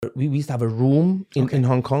we used to have a room in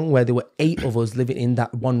Hong Kong where there were 8 of us living in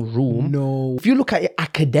that one room. No. If you look at it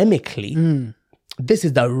academically, this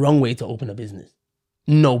is the wrong way to open a business.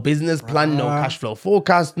 No business plan, no cash flow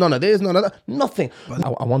forecast, none of this, none of that, nothing.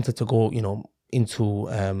 I wanted to go, into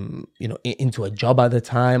into a job at the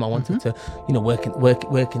time. I wanted to work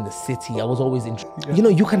in the city. I was always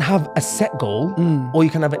you can have a set goal or you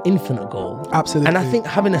can have an infinite goal. Absolutely. And I think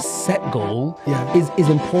having a set goal is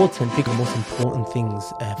important, because the most important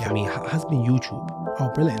things for me has been YouTube. Oh,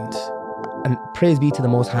 brilliant. And praise be to the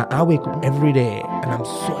Most High, I wake up every day and I'm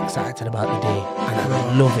so excited about the day and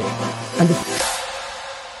I love it. And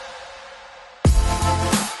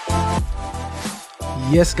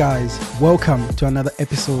yes, guys, welcome to another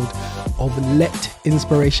episode of Let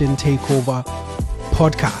Inspiration Take Over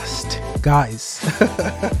podcast. Guys,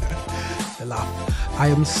 the laugh. I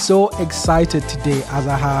am so excited today as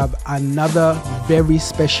I have another very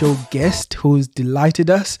special guest who's delighted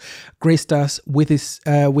us, graced us with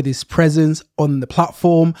his presence on the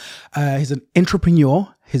platform. He's an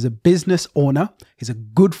entrepreneur. He's a business owner. He's a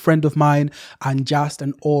good friend of mine and just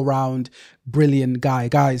an all-round brilliant guy.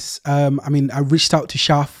 Guys, I reached out to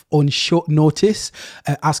Shaf on short notice,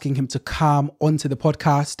 asking him to come onto the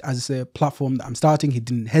podcast as a platform that I'm starting. He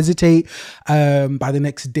didn't hesitate. By the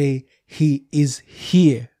next day, he is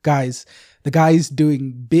here. Guys, the guy is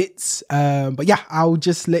doing bits. But yeah, I'll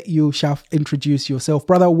just let you, Shaf, introduce yourself.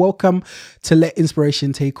 Brother, welcome to Let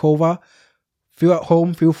Inspiration Take Over. Feel at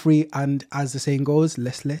home, feel free, and as the saying goes,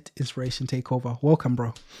 let's let inspiration take over. Welcome,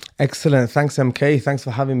 bro. Excellent. Thanks, MK. Thanks for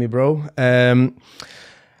having me, bro. I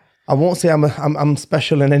won't say I'm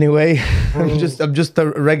special in any way. I'm just a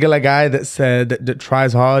regular guy that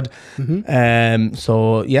tries hard.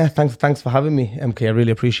 So yeah, thanks for having me, MK. I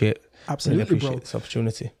really appreciate it. Absolutely, really appreciate bro. this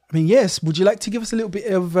opportunity. I mean, yes. Would you like to give us a little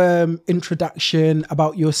bit of introduction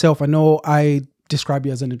about yourself? I know I describe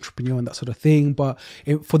you as an entrepreneur and that sort of thing, but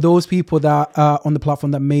for those people that are on the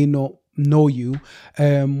platform that may not know you,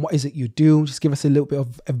 what is it you do? Just give us a little bit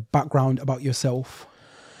of background about yourself.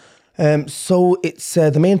 So it's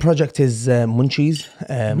the main project is Munchies.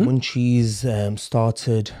 Munchies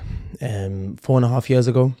started 4.5 years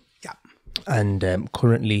ago. Yeah, and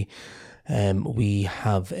currently we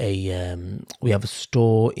have a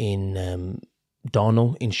store in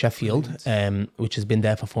Darnall in Sheffield, which has been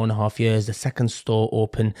there for 4.5 years. The second store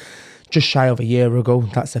opened just shy of a year ago.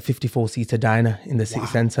 That's a 54-seater diner in the city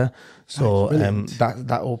centre. So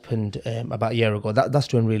that opened about a year ago. That's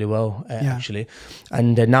doing really well, actually.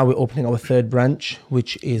 And now we're opening our third branch,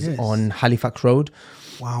 which is on Halifax Road.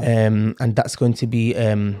 Wow. And that's going to be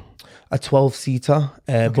a 12-seater,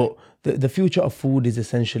 but the future of food is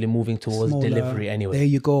essentially moving towards delivery anyway. There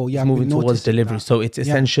you go. Yeah, it's moving towards delivery. So it's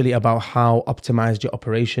essentially about how optimized your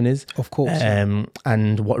operation is. Of course.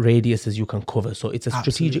 And what radiuses you can cover. So it's a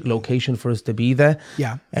strategic location for us to be there.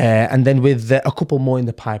 Yeah. And then with a couple more in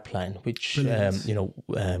the pipeline, which, you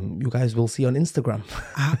guys will see on Instagram.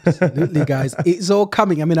 Absolutely, guys. It's all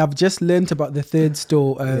coming. I mean, I've just learned about the third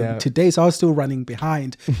store today, so I was still running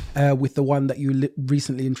behind with the one that you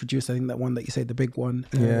recently introduced. I think that one that you said, the big one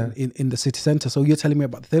in the city centre. So you're telling me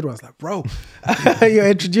about the third one. I was like, bro, you're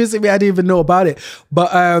introducing me. I didn't even know about it.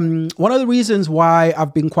 But one of the reasons why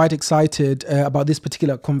I've been quite excited about this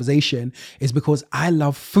particular conversation is because I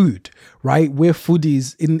love food, right? We're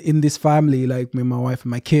foodies in this family, like me, my wife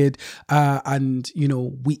and my kid. And,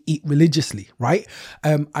 we eat religiously, right?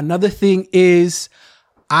 Another thing is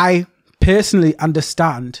I personally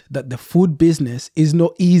understand that the food business is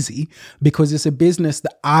not easy because it's a business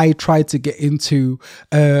that I tried to get into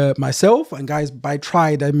myself. And guys, by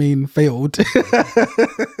tried, I mean failed.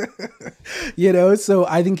 So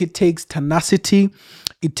I think it takes tenacity,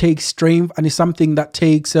 it takes strength, and it's something that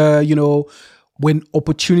takes, when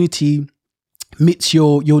opportunity meets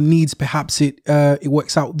your needs, perhaps it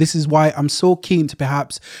works out. This is why I'm so keen to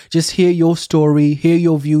perhaps just hear your story, hear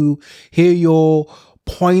your view, hear your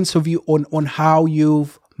points of view on how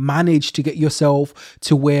you've managed to get yourself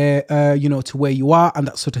to where to where you are and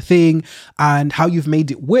that sort of thing, and how you've made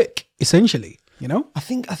it work essentially. I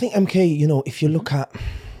think MK, if you look at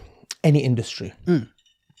any industry,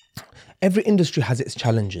 every industry has its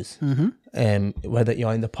challenges. Whether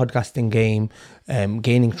you're in the podcasting game,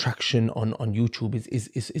 gaining traction on YouTube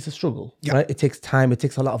is a struggle, right? It takes time, it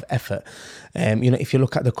takes a lot of effort. If you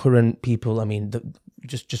look at the current people, I mean,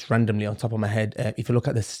 just randomly on top of my head, if you look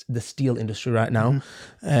at the steel industry right now,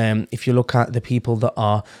 if you look at the people that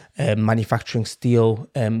are manufacturing steel,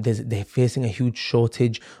 they're facing a huge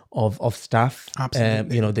shortage of staff.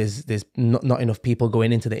 Absolutely. There's not enough people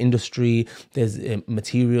going into the industry. There's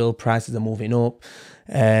material prices are moving up.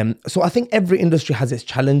 So I think every industry has its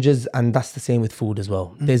challenges, and that's the same with food as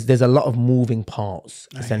well. There's a lot of moving parts.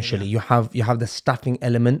 Essentially, you have the staffing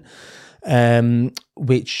element,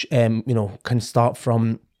 which can start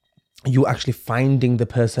from you actually finding the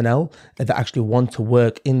personnel that actually want to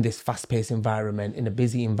work in this fast-paced environment, in a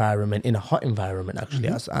busy environment, in a hot environment, actually,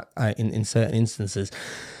 in certain instances.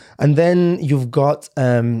 And then you've got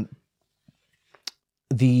the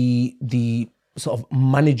sort of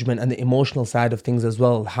management and the emotional side of things as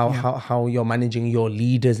well. How you're managing your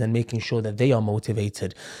leaders and making sure that they are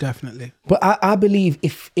motivated. Definitely. But I believe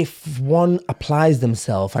if one applies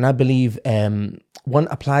themselves, and I believe one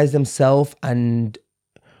applies themselves and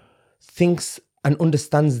thinks and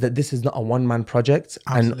understands that this is not a one-man project,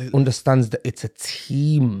 Absolutely. and understands that it's a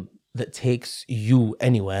team that takes you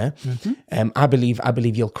anywhere, I believe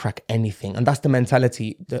you'll crack anything. And that's the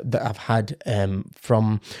mentality that I've had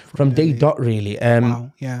from day dot, really.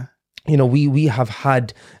 Wow, yeah. We have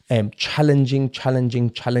had challenging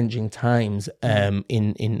times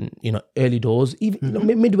in early doors,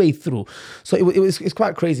 even midway through. So it's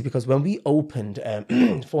quite crazy, because when we opened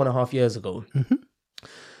 4.5 years ago,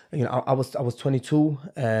 I was 22.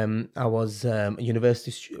 I was a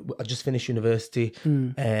university. I just finished university,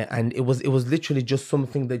 and it was literally just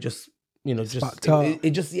something that just it was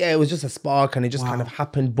just a spark, and it just kind of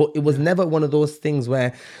happened. But it was never one of those things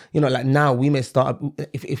where like now we may start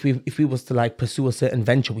if we was to like pursue a certain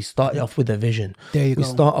venture, we start off with a vision. We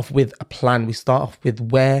start off with a plan. We start off with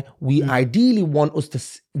where we ideally want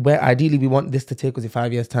we want this to take us in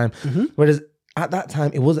 5 years' time. Whereas at that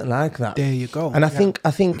time, it wasn't like that. There you go. And I think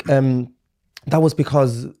that was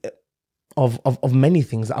because of many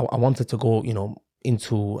things that I wanted to go,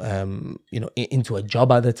 into a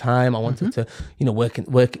job at the time. I wanted to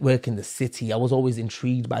work in the city. I was always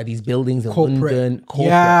intrigued by these buildings in London.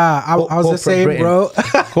 I was the same, Britain. bro.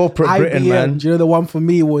 Corporate IBM, Britain, man. do you know the one for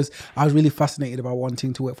me was I was really fascinated about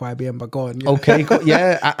wanting to work for IBM, but go on. Okay,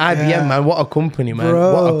 IBM, man. What a company, man.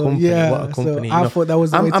 Bro, what a company. yeah. What a company. So I thought that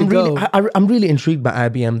was the way to really, go. I'm really intrigued by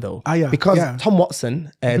IBM though, because Tom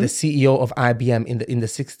Watson, the CEO of IBM in the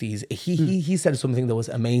 60s, he said something that was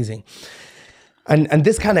amazing. And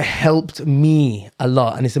this kind of helped me a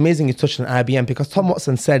lot. And it's amazing you touched on IBM, because Tom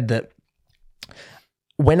Watson said that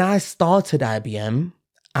when I started IBM,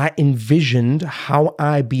 I envisioned how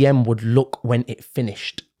IBM would look when it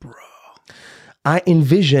finished. Bro. I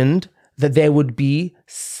envisioned that there would be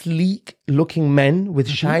sleek looking men with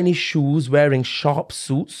shiny shoes wearing sharp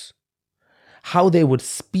suits, how they would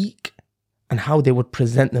speak, and how they would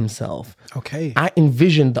present themselves. Okay. I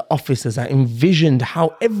envisioned the offices. I envisioned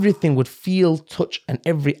how everything would feel, touch, and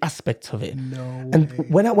every aspect of it. And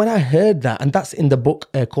when I heard that, and that's in the book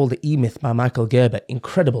called The E-Myth by Michael Gerber,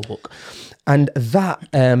 incredible book. And that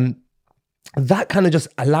kind of just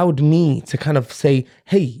allowed me to kind of say,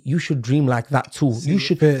 hey, you should dream like that too. You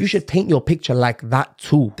should paint your picture like that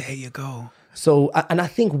too. There you go. So, and I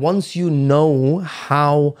think once you know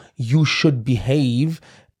how you should behave,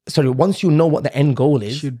 once you know what the end goal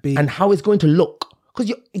is and how it's going to look,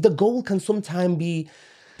 because the goal can sometimes be,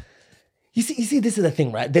 you see, this is the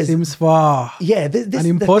thing, right? Seems far. Yeah. This and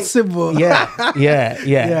impossible. Yeah.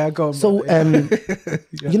 Yeah, go on. So,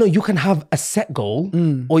 you can have a set goal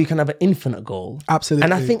or you can have an infinite goal. Absolutely.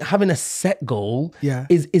 And I think having a set goal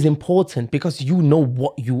is important, because you know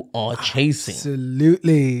what you are chasing.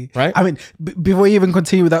 Absolutely. Right? I mean, before you even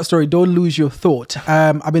continue with that story, don't lose your thought.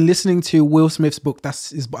 I've been listening to Will Smith's book.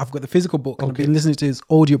 I've got the physical book, and I've been listening to his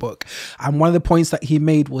audiobook. And one of the points that he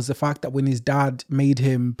made was the fact that when his dad made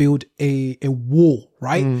him build a wall,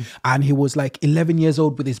 right? And he was like 11 years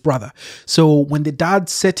old with his brother. So when the dad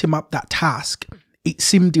set him up that task, it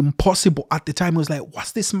seemed impossible at the time. He was like,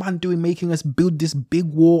 what's this man doing, making us build this big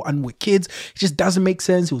wall, and we're kids? It just doesn't make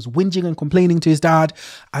sense. He was whinging and complaining to his dad.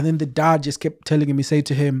 And then the dad just kept telling him, he said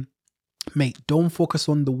to him, mate, don't focus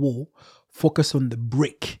on the wall, focus on the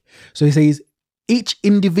brick. So he says, each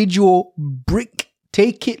individual brick,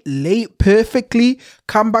 take it, lay it perfectly,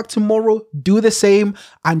 come back tomorrow, do the same,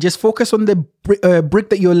 and just focus on the brick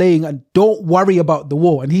that you're laying, and don't worry about the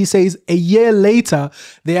wall. And he says a year later,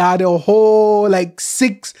 they had a whole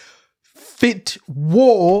 6-foot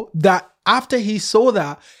wall that after he saw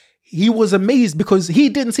that, he was amazed, because he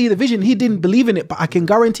didn't see the vision. He didn't believe in it. But I can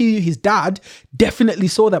guarantee you his dad definitely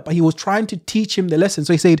saw that, but he was trying to teach him the lesson.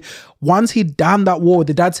 So he said, once he'd done that wall,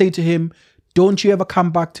 the dad said to him, don't you ever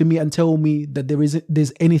come back to me and tell me that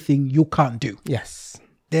there's anything you can't do. Yes.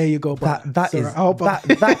 There you go. That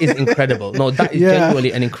is incredible. No, that is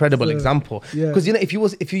genuinely an incredible example. Because if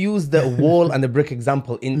you use the wall and the brick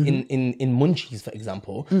example in Munchies, for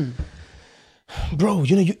example, bro,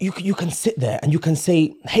 you know, you can sit there and you can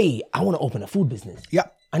say, hey, I want to open a food business. Yeah.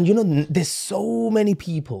 And you know, there's so many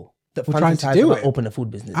people that We're trying to fantasize do about it. open a food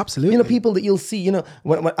business. Absolutely. You know, people that you'll see, you know,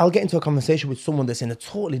 when I'll get into a conversation with someone that's in a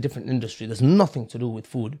totally different industry, there's nothing to do with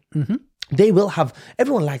food. They will have,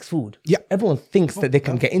 everyone likes food. Yeah. Everyone thinks that they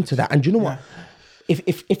can get into that. And you know what?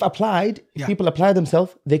 If applied, if people apply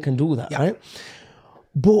themselves, they can do that, right?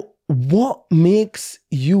 But what makes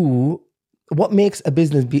a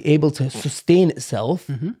business be able to sustain itself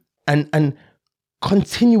and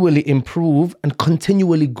continually improve and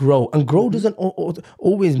continually grow? And grow doesn't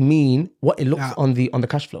always mean what it looks on the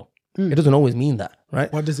cash flow. It doesn't always mean that,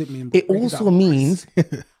 right? What does it mean? It also means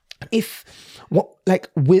if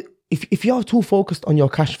you're too focused on your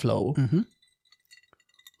cash flow,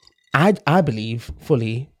 I believe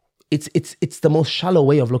fully it's the most shallow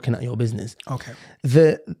way of looking at your business. Okay.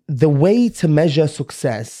 The way to measure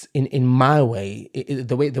success in my way,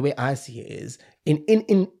 the way I see it is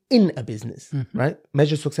in a business, right?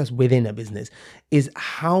 Measure success within a business is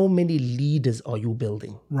how many leaders are you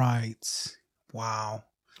building? Right. Wow.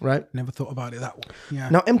 Right? Never thought about it that way. Yeah.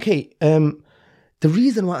 Now, MK, the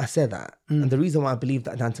reason why I said that and the reason why I believe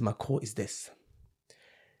that down to my core is this.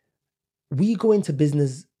 We go into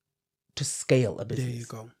business to scale a business. There you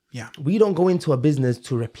go. Yeah. We don't go into a business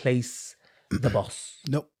to replace the boss.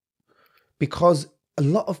 Nope. Because a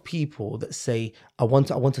lot of people that say, I want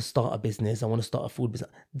to start a business, I want to start a food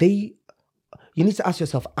business, you need to ask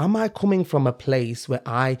yourself, am I coming from a place where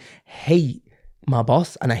I hate my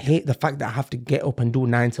boss and I hate the fact that I have to get up and do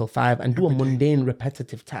 9 till 5 and do a mundane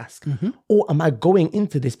repetitive task? Or am I going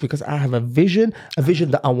into this because I have a vision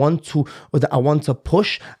that I want to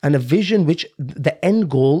push, and a vision which the end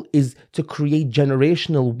goal is to create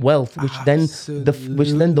generational wealth, which then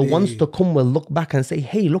the ones to come will look back and say,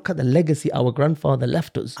 hey, look at the legacy our grandfather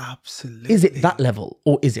left us. Absolutely. Is it that level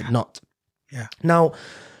or is it not? Yeah. Now,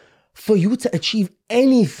 for you to achieve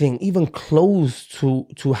anything even close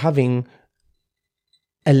to having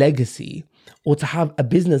a legacy or to have a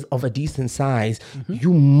business of a decent size,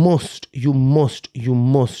 you must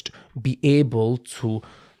be able to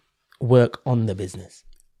work on the business.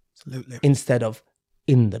 Absolutely. Instead of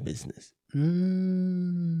in the business.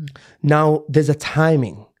 Now, there's a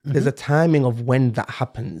timing. There's a timing of when that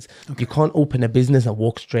happens. You can't open a business and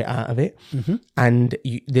walk straight out of it. And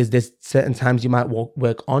there's certain times you might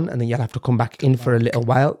work on and then you'll have to come back in for a little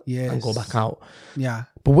while and go back out. Yeah.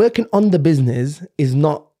 But working on the business is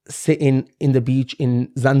not sitting in the beach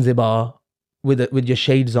in Zanzibar with your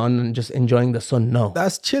shades on and just enjoying the sun. No.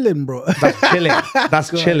 That's chilling, bro. That's chilling.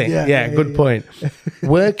 That's chilling. Yeah, good point.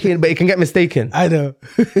 Working, but it can get mistaken. I know.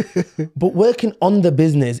 But working on the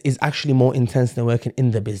business is actually more intense than working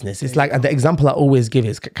in the business. It's like the example I always give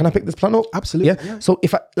is, can I pick this plant up? Absolutely. Yeah. So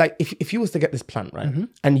if you was to get this plant, right,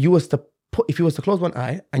 and you was to close one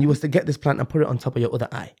eye and you was to get this plant and put it on top of your other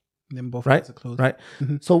eye, then both right? eyes are closed. Right.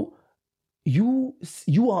 So you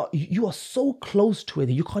are so close to it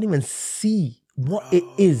that you can't even see what it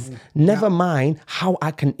is. Never mind how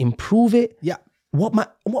I can improve it. Yeah. What my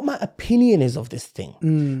opinion is of this thing.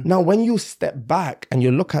 Now, when you step back and you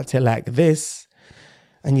look at it like this,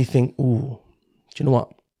 and you think, "Ooh, do you know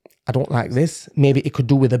what? I don't like this. Maybe it could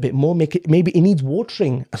do with a bit more. Maybe it needs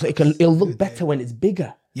watering, so it'll look better when it's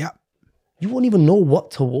bigger." Yeah. You won't even know what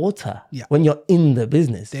to water when you're in the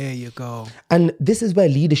business. There you go. And this is where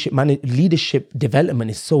leadership development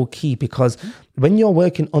is so key, because when you're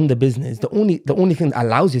working on the business, the only thing that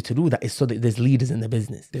allows you to do that is so that there's leaders in the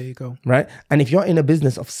business. There you go. Right? And if you're in a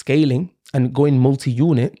business of scaling and going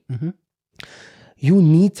multi-unit, you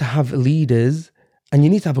need to have leaders, and you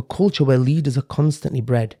need to have a culture where leaders are constantly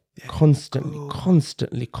bred. Constantly.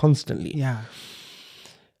 Yeah.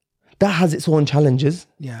 That has its own challenges.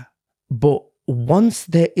 Yeah. But once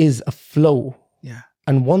there is a flow,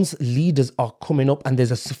 and once leaders are coming up and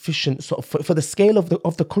there's a sufficient sort of for the scale of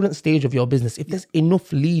the current stage of your business, if there's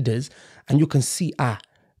enough leaders and you can see,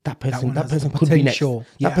 that person could be next.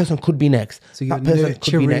 That person could be next. So you're that person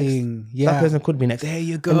could be next. Yeah. That person could be next. There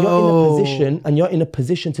you go. And you're in a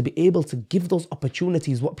position to be able to give those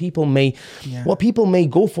opportunities what people may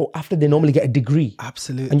go for after they normally get a degree.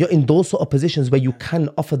 Absolutely. And you're in those sort of positions where you can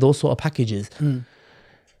offer those sort of packages.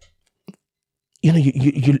 You know,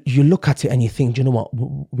 you look at it and you think, do you know what?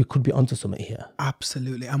 We could be onto something here.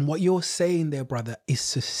 Absolutely. And what you're saying there, brother, is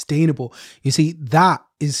sustainable. You see,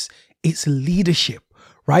 it's leadership,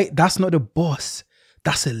 right? That's not the boss.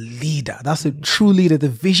 that's a leader. That's a true leader. The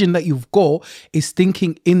vision that you've got is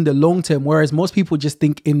thinking in the long term, whereas most people just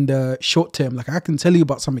think in the short term. Like I can tell you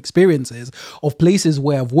about some experiences of places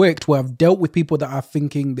where I've worked, where I've dealt with people that are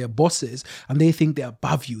thinking they're bosses and they think they're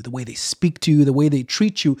above you. The way they speak to you, the way they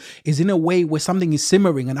treat you is in a way where something is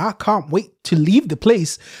simmering, and I can't wait to leave the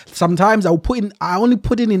place. Sometimes I only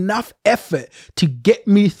put in enough effort to get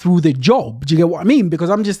me through the job. Do you get what I mean? Because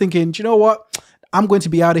I'm just thinking, do you know what? I'm going to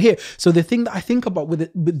be out of here. So the thing that I think about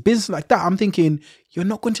with business like that, I'm thinking you're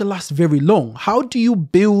not going to last very long. How do you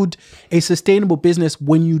build a sustainable business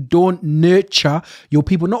when you don't nurture your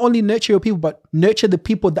people? Not only nurture your people, but nurture the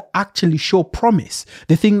people that actually show promise.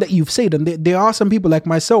 The thing that you've said. And there are some people like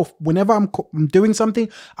myself, whenever I'm doing something,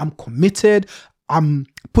 I'm committed, I'm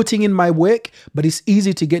putting in my work, but it's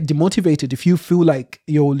easy to get demotivated if you feel like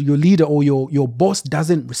your leader or your boss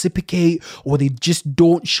doesn't reciprocate, or they just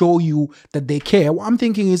don't show you that they care. What I'm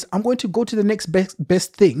thinking is I'm going to go to the next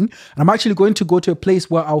best thing, and I'm actually going to go to a place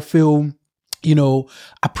where I'll feel,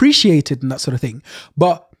 appreciated and that sort of thing.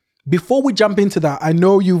 But before we jump into that, I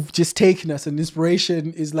know you've just taken us, and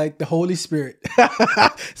inspiration is like the Holy Spirit.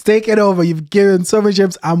 It's taken over. You've given so many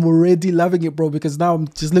gems. I'm already loving it, bro, because now I'm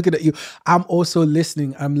just looking at you. I'm also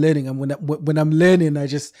listening. I'm learning. And when I'm learning, I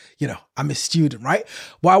just, I'm a student, right?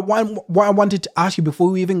 What I wanted to ask you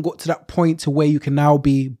before we even got to that point to where you can now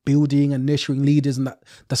be building and nurturing leaders and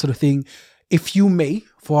that sort of thing, if you may,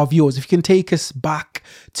 for our viewers, if you can take us back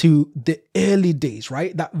to the early days,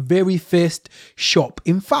 right? That very first shop.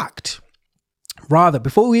 In fact, rather,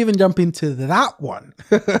 before we even jump into that one,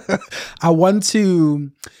 I want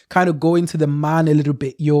to kind of go into the man a little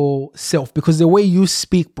bit yourself, because the way you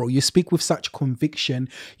speak, bro, you speak with such conviction.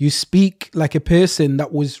 You speak like a person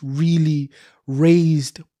that was really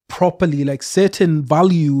raised properly, like certain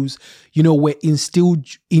values, were instilled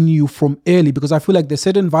in you from early, because I feel like there's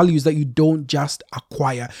certain values that you don't just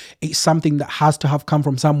acquire. It's something that has to have come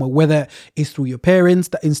from somewhere, whether it's through your parents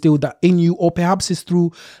that instilled that in you, or perhaps it's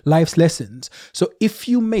through life's lessons. So if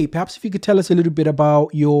you may, perhaps if you could tell us a little bit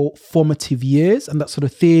about your formative years and that sort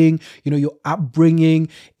of thing, your upbringing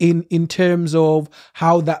in terms of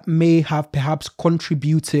how that may have perhaps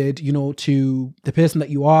contributed, to the person that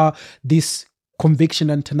you are, this conviction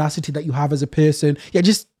and tenacity that you have as a person. Yeah,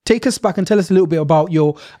 just take us back and tell us a little bit about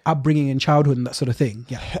your upbringing in childhood and that sort of thing.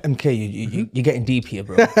 Yeah. MK, you're getting deep here,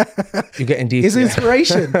 bro. You're getting deep. His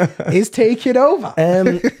inspiration is taking over.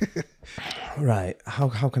 Right.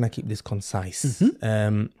 How can I keep this concise?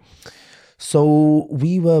 So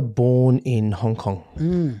we were born in Hong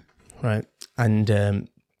Kong, right? And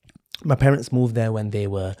my parents moved there when they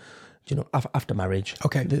were, after marriage.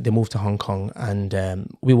 Okay. They moved to Hong Kong, and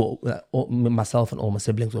we were, myself and all my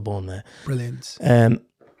siblings were born there. Brilliant.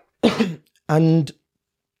 And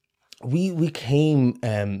we came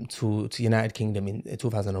to United Kingdom in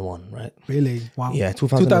 2001, right? Really? Wow. Yeah,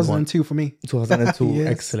 2002 for me. 2002, yes.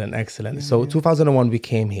 Excellent. Yeah, so 2001 we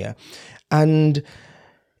came here, and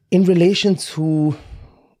in relation to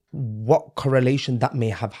what correlation that may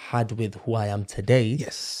have had with who I am today,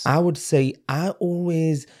 yes, I would say I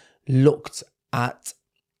always looked at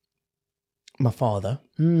my father,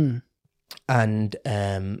 and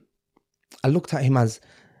I looked at him as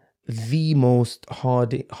the most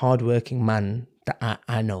hardworking man that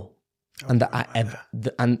I know, and that I ever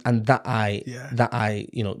and that I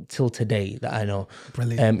till today that I know.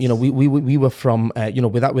 Brilliant. We were from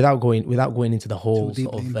without going into the whole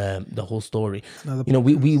sort of the whole story.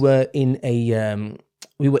 We were in a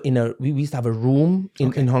we used to have a room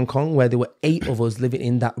in Hong Kong where there were 8 of us living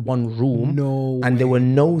in that one room. And there were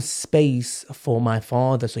no space for my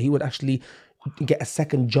father, so he would actually get a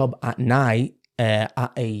second job at night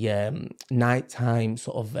at a nighttime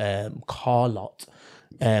sort of car lot,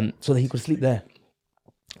 so that he could sleep there.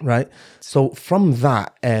 Right. So from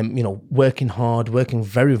that, working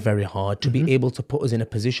very, very hard to be able to put us in a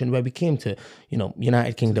position where we came to,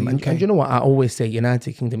 United Kingdom. And you know what? I always say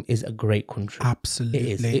United Kingdom is a great country.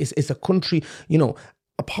 Absolutely. It is. It's a country,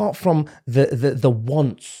 apart from the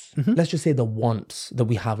wants, let's just say the wants that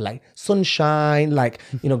we have, like sunshine, like,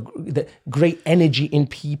 the great energy in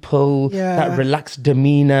people, that relaxed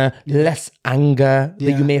demeanor, less anger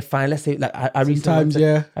that you may find. Let's say, like, I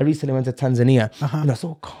recently went to Tanzania.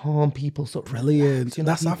 So calm people, so brilliant.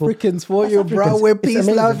 That's people, Africans for you, bro. We're peace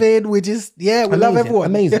loving. We just, we love everyone.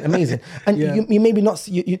 Amazing. And you maybe not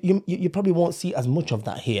see, you probably won't see as much of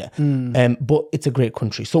that here. But it's a great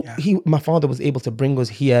country. So my father was able to bring us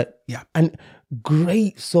here, and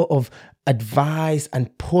great sort of advice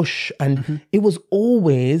and push, and it was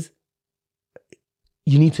always,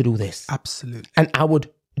 you need to do this. Absolutely. And I would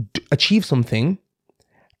achieve something,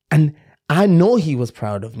 and I know he was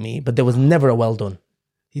proud of me, but there was never a well done.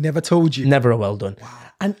 He never told you. Never a well done.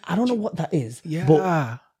 And I don't know what that is. Yeah.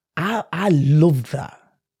 But I loved that.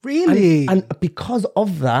 Really? And because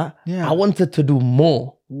of that, Yeah. I wanted to do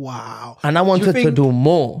more. Wow. And I wanted to do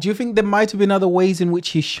more. Do you think there might have been other ways in which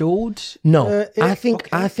he showed? No, I think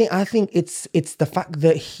okay. it's the fact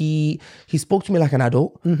that he spoke to me like an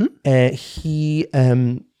adult. He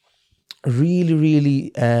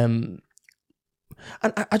really and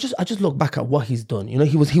I just look back at what he's done. You know,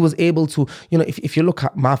 he was able to, you know, if you look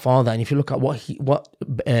at my father and if you look at what's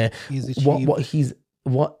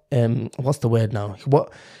the word now?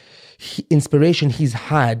 Inspiration he's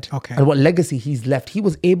had and what legacy he's left, he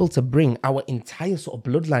was able to bring our entire sort of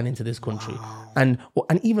bloodline into this country. And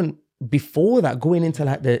even before that, going into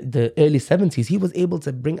like the early 70s, he was able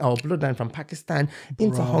to bring our bloodline from Pakistan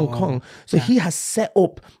into Hong Kong. So he has set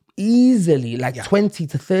up easily like 20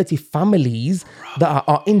 to 30 families that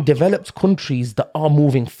are in developed countries that are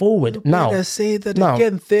moving forward. Now, say that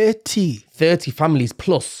again, 30 families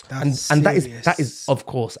plus. And that is, of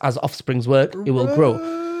course, as offsprings work, it will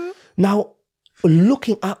grow. Now,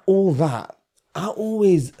 looking at all that, I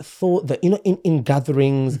always thought that, you know, in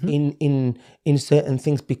gatherings, in certain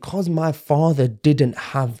things, because my father didn't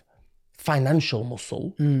have financial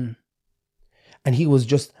muscle, and he was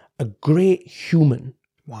just a great human.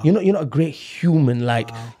 Wow. You know, a great human, like,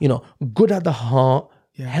 you know, good at the heart,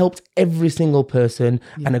 helped every single person,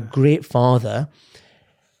 and a great father.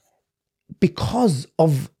 Because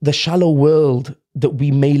of the shallow world that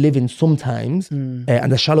we may live in sometimes,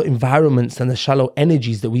 and the shallow environments and the shallow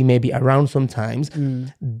energies that we may be around sometimes,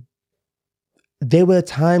 there were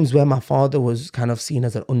times where my father was kind of seen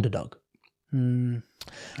as an underdog. And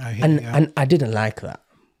I didn't like that.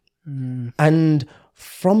 And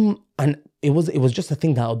it was just a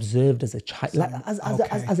thing that I observed as a child, like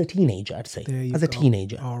as a teenager, I'd say, as a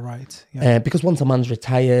teenager. All right. Yeah. Because once a man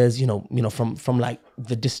retires, you know, from like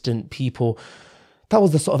the distant people, that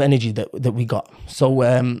was the sort of energy that we got. So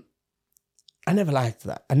I never liked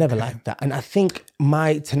that. And I think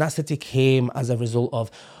my tenacity came as a result of,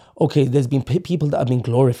 okay, there's been people that have been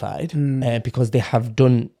glorified because they have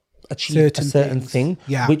achieved a certain thing,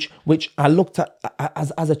 which I looked at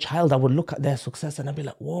as a child. I would look at their success and I'd be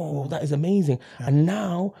like, whoa, that is amazing. And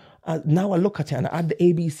now I look at it and I add the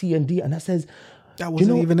A, B, C, and D, and I says, that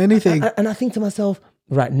wasn't even anything. And I think to myself,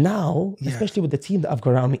 right now, especially with the team that I've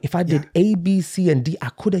got around me, if I did A, B, C, and D, I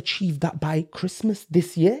could achieve that by Christmas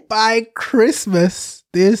this year. By Christmas,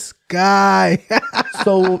 this guy.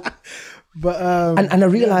 So, but and I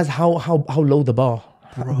realized how low the bar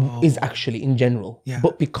is actually in general.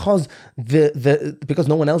 But because because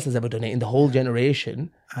no one else has ever done it in the whole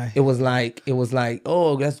generation, it was like,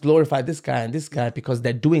 oh, let's glorify this guy and this guy because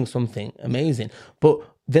they're doing something amazing. But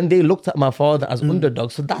then they looked at my father as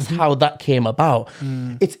underdogs. So that's how that came about.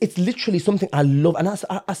 It's literally something I love. And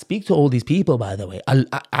I speak to all these people, by the way. I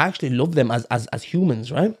actually love them as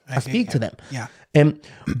humans, right? I speak to them.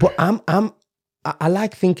 But I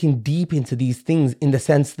like thinking deep into these things in the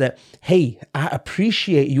sense that, hey, I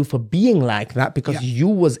appreciate you for being like that because you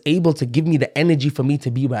was able to give me the energy for me to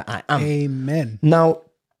be where I am. Amen. Now,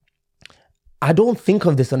 I don't think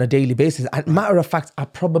of this on a daily basis. Matter of fact,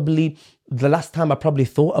 the last time I probably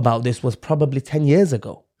thought about this was probably 10 years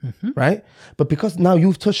ago, right? But because now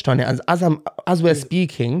you've touched on it, as we're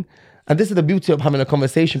speaking, and this is the beauty of having a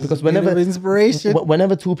conversation, because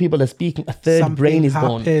whenever two people are speaking, a third brain is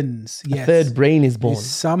born. Yes. A third brain is born. There's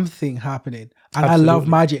something happening. And absolutely. I love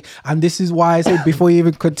magic. And this is why I said before you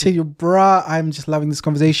even continue, bruh, I'm just loving this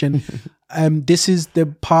conversation. This is the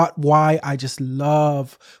part why I just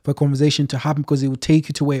love for a conversation to happen, because it will take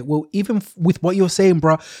you to where, well, even with what you're saying,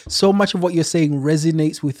 bruh, so much of what you're saying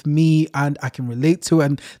resonates with me and I can relate to it.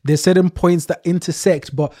 And there's certain points that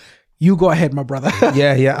intersect, but you go ahead, my brother.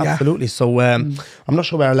 yeah, absolutely. So I'm not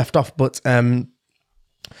sure where I left off, but sorry,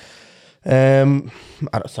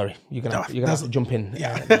 you're gonna have to jump in.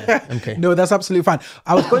 Okay. No, that's absolutely fine.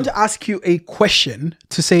 I was going to ask you a question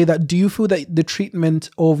to say that, do you feel that the treatment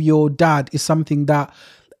of your dad is something that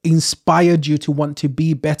inspired you to want to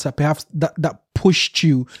be better? Perhaps that pushed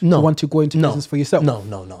you to want to go into business for yourself? No,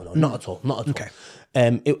 not at all. Okay.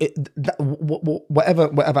 Whatever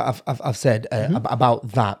I've said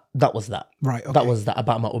about that was that. Right. Okay. That was that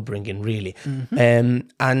about my upbringing, really.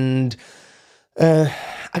 And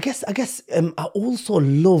I guess I also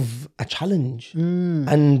love a challenge.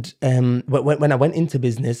 And when I went into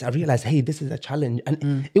business, I realized, hey, this is a challenge,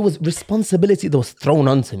 and it was responsibility that was thrown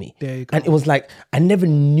onto me. There you go. And it was like I never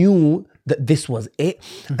knew that this was it,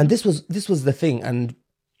 and this was the thing, and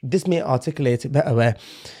this may articulate it better, where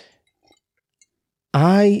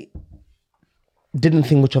I didn't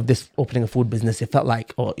think much of this opening a food business. It felt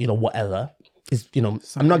like, or whatever.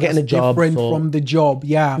 I'm not getting a job. Different from the job.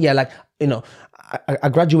 Yeah. Yeah. Like, I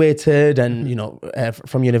graduated and,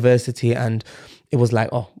 from university, and it was like,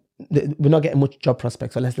 oh, we're not getting much job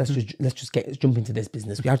prospects. So let's just jump into this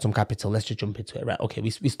business. We had some capital. Let's just jump into it. Right. Okay.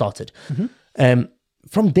 We started.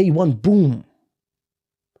 From day one, boom.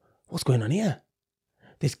 What's going on here?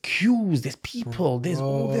 There's queues, there's people, there's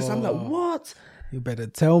all this. I'm like, what? You better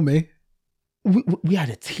tell me. We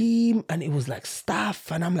had a team, and it was like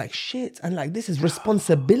staff, and I'm like, shit, and like this is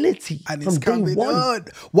responsibility and from it's day coming one. on.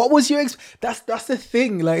 What was your that's the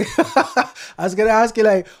thing. Like I was gonna ask you,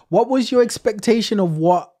 like, what was your expectation of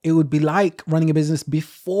what it would be like running a business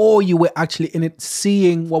before you were actually in it,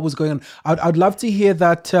 seeing what was going on? I'd love to hear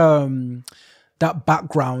that that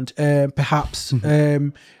background, perhaps.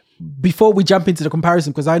 Before we jump into the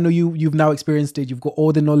comparison, because I know you've now experienced it, you've got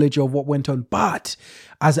all the knowledge of what went on. But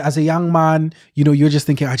as a young man, you're just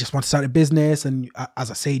thinking, I just want to start a business. And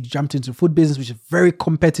as I say, you jumped into food business, which is very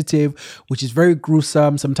competitive, which is very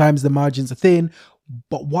gruesome. Sometimes the margins are thin.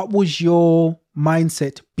 But what was your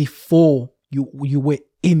mindset before you were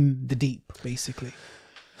in the deep, basically?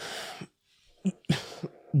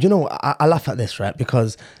 I laugh at this, right?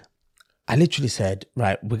 Because I literally said,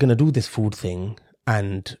 right, we're going to do this food thing.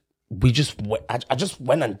 And I just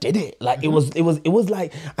went and did it. Like it was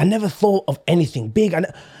like, I never thought of anything big. I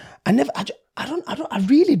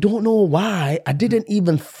really don't know why I didn't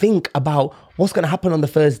even think about what's going to happen on the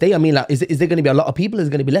first day. I mean, like, is there going to be a lot of people? Is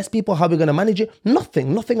there going to be less people? How are we going to manage it?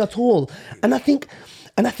 Nothing at all. And I think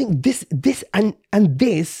this,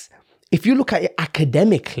 if you look at it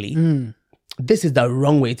academically, this is the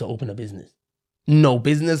wrong way to open a business. No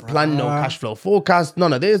business plan, no cash flow forecast,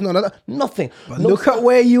 none of this, none of that, nothing. But look at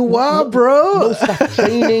where you are, bro. No staff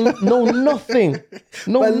training, no nothing.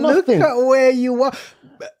 Nothing. Look at where you are.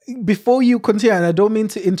 Before you continue, and I don't mean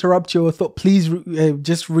to interrupt your thought, please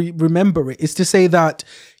remember it. It's to say that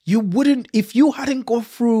you wouldn't, if you hadn't gone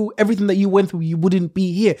through everything that you went through, you wouldn't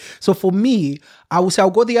be here. So for me, I would say I'll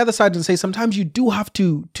go the other side and say sometimes you do have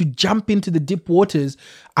to jump into the deep waters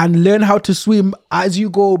and learn how to swim as you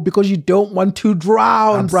go, because you don't want to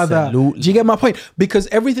drown, brother. Do you get my point? Because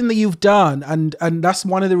everything that you've done, and that's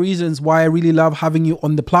one of the reasons why I really love having you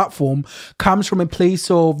on the platform, comes from a place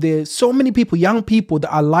of there's so many people, young people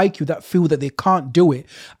that are like you, that feel that they can't do it,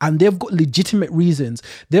 and they've got legitimate reasons.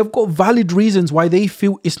 They've got valid reasons why they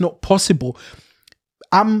feel it's not possible.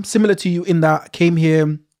 I'm similar to you in that I came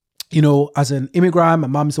here, as an immigrant. My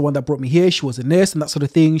mom's the one that brought me here. She was a nurse and that sort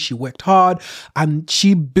of thing. She worked hard and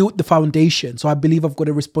she built the foundation. So I believe I've got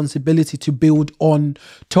a responsibility to build on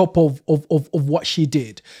top of what she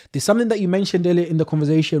did. There's something that you mentioned earlier in the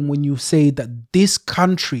conversation when you say that this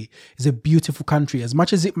country is a beautiful country. As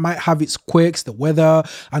much as it might have its quirks, the weather,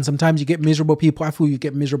 and sometimes you get miserable people. I feel you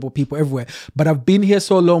get miserable people everywhere. But I've been here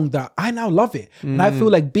so long that I now love it. And I feel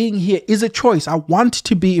like being here is a choice. I want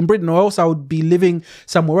to be in Britain, or else I would be living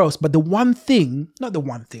somewhere else. But one of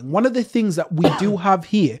the things that we do have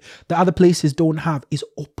here that other places don't have is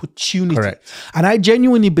opportunity. Correct. And I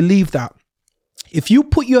genuinely believe that if you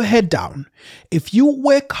put your head down, if you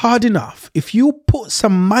work hard enough, if you put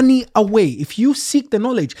some money away, if you seek the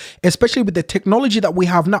knowledge, especially with the technology that we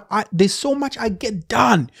have now, there's so much I get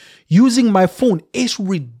done using my phone. It's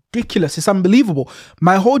ridiculous. It's unbelievable.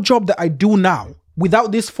 My whole job that I do now,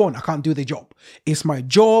 without this phone, I can't do the job. It's my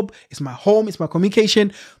job, it's my home, it's my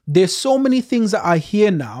communication. There's so many things that are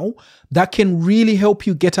here now that can really help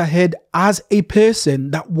you get ahead as a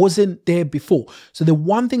person that wasn't there before. So the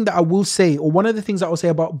one thing that I will say, or one of the things I will say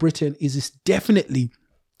about Britain is it's definitely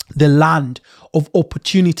the land of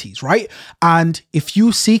opportunities, right? And if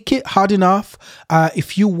you seek it hard enough,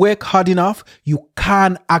 if you work hard enough, you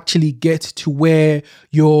can actually get to where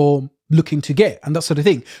you're looking to get and that sort of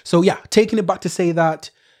thing. So yeah, taking it back to say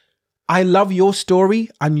that I love your story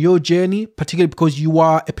and your journey, particularly because you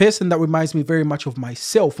are a person that reminds me very much of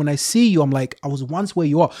myself. When I see you, I'm like, I was once where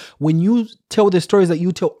you are. When you tell the stories that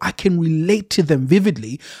you tell, I can relate to them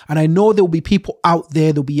vividly. And I know there will be people out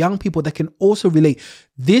there, there'll be young people that can also relate.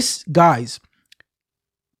 This, guys,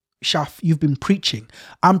 Shaf, you've been preaching.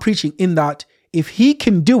 I'm preaching in that if he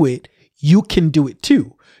can do it, you can do it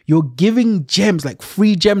too. You're giving gems, like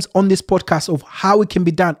free gems on this podcast of how it can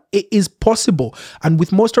be done. It is possible. And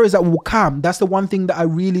with more stories that will come, that's the one thing that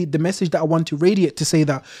the message that I want to radiate, to say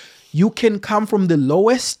that you can come from the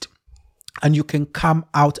lowest and you can come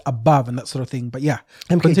out above and that sort of thing. But yeah.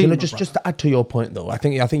 Okay, just to add to your point though, I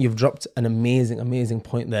think you've dropped an amazing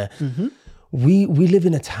point there. Mm-hmm. We live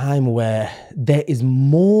in a time where there is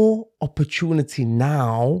more opportunity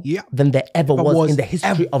now than there ever was in the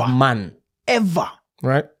history of man. Ever.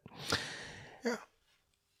 Right? Yeah.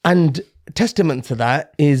 And testament to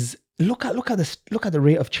that is look at the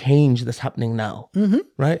rate of change that's happening now,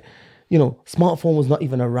 right? You know, smartphone was not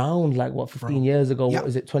even around 15 years ago. What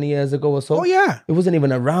is it, 20 years ago or so? Oh yeah, it wasn't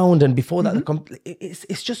even around, and before that,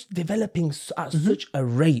 it's just developing at such a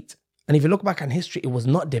rate. And if you look back on history, it was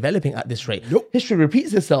not developing at this rate. Nope. History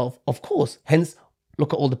repeats itself, of course. Hence,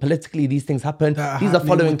 look at all the politically these things happen. These are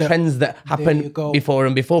following trends that happened before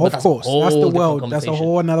and before. Of course, that's the world. That's a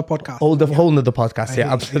whole another podcast. Whole another podcast.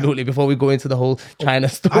 Yeah, absolutely. Before we go into the whole China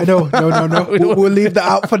stuff, I know. No. we'll leave that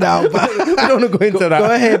out for now. But we don't want to go into that.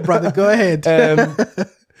 Go ahead, brother. Go ahead.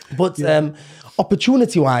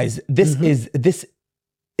 Opportunity-wise, this is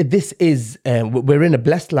we're in a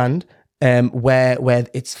blessed land where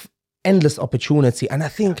it's endless opportunity, and I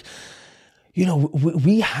think, you know,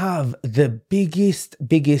 we have the biggest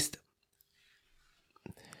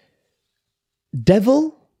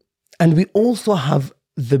devil, and we also have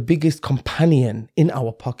the biggest companion in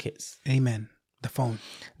our pockets. Amen. The phone.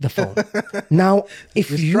 Now, if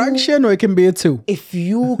distraction, or it can be a two. If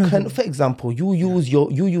you can, for example, you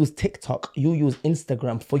use TikTok, you use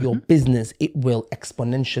Instagram for your business, it will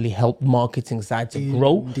exponentially help marketing side to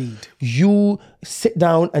grow. Indeed. You sit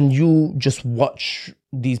down and you just watch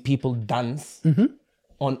these people dance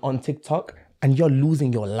on TikTok, and you're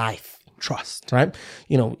losing your life. Trust. Right?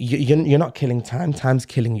 You know, you're not killing time. Time's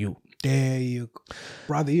killing you. There you go.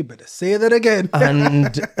 Brother, you better say that again.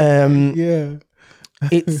 And yeah.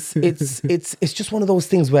 It's just one of those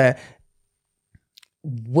things where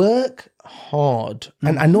work hard,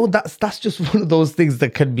 and I know that's just one of those things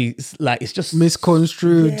that can be like, it's just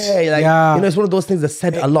misconstrued. Yeah, you know, it's one of those things that's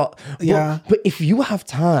said a lot. But if you have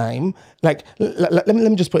time, like let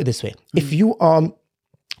me just put it this way: if you are,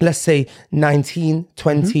 let's say 19,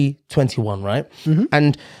 20, 21, right,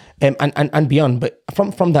 and beyond, but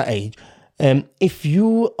from that age, if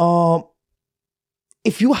you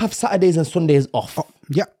have Saturdays and Sundays off,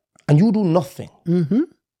 and you do nothing,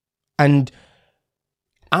 and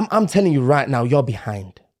I'm telling you right now, you're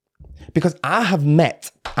behind, because I have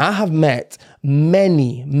met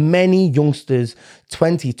many youngsters,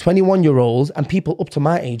 20, 21-year-olds, and people up to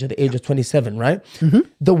my age, at the age of 27, right?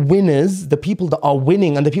 The winners, the people that are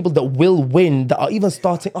winning, and the people that will win, that are even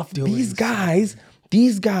starting off. These guys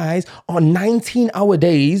are 19-hour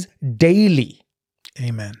days daily.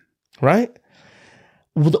 Amen. Right?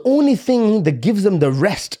 Well, the only thing that gives them the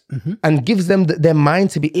rest and gives them their mind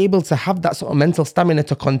to be able to have that sort of mental stamina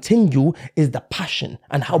to continue is the passion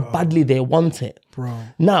and how badly they want it.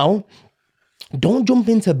 Now, don't jump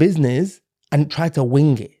into business and try to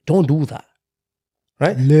wing it. Don't do that.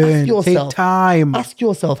 Right? Learn, take time. Ask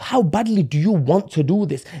yourself, how badly do you want to do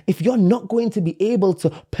this? If you're not going to be able to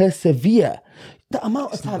persevere, the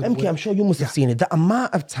amount of time, MK, I'm sure you must have seen it, the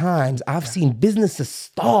amount of times I've seen businesses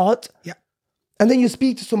start, and then you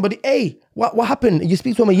speak to somebody, hey, what happened? You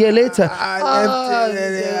speak to them a year later.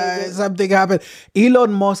 Something happened.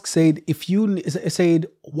 Elon Musk said,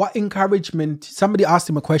 what encouragement, somebody asked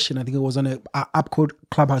him a question, I think it was on an app called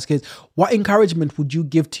Clubhouse Kids, what encouragement would you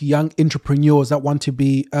give to young entrepreneurs that want to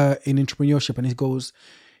be in entrepreneurship? And he goes,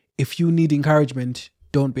 if you need encouragement,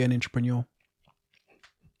 don't be an entrepreneur.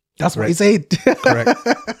 That's what he said. Correct.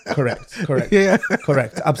 Yeah.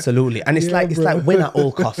 Correct. Absolutely. And it's like win at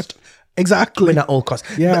all cost. Exactly. Win at all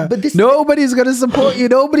costs. Yeah. But this, nobody's going to support you.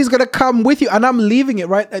 Nobody's going to come with you. And I'm leaving it,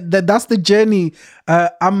 right? That's the journey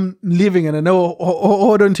I'm leaving. And I know,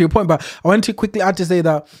 hold on to your point, but I want to quickly add to say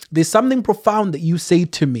that there's something profound that you say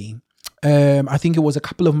to me. I think it was a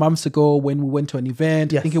couple of months ago when we went to an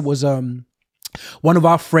event. Yes. I think it was one of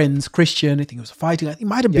our friends, Christian, I think he was fighting. It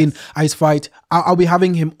might have been Ice Fight. I'll be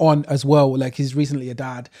having him on as well. Like, he's recently a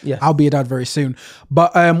dad. Yes. I'll be a dad very soon.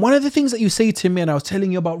 But one of the things that you say to me, and I was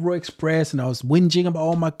telling you about Raw Express, and I was whinging about,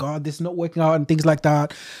 oh my God, this is not working out and things like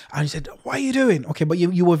that. And you said, what are you doing? Okay, but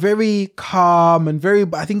you were very calm and very,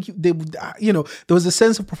 I think, there was a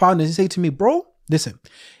sense of profoundness. You say to me, bro, listen,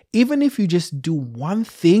 even if you just do one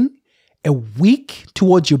thing a week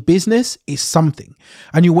towards your business is something.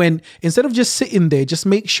 And you went, instead of just sitting there, just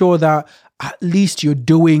make sure that at least you're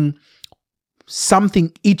doing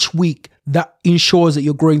something each week that ensures that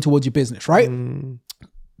you're growing towards your business, right?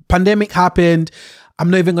 Pandemic happened. I'm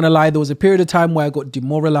not even going to lie. There was a period of time where I got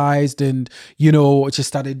demoralized and, just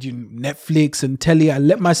started Netflix and telly. I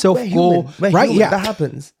let myself go. That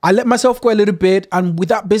happens. I let myself go a little bit. And with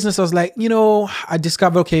that business, I was like, I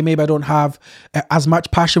discovered, okay, maybe I don't have as much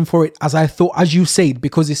passion for it as I thought, as you said,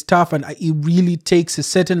 because it's tough and it really takes a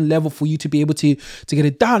certain level for you to be able to get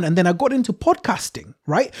it done. And then I got into podcasting,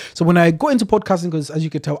 right? So when I got into podcasting, because as you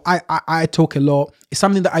can tell, I talk a lot. It's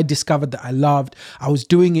something that I discovered that I loved. I was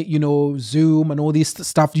doing it, Zoom and all these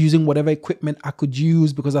stuff using whatever equipment I could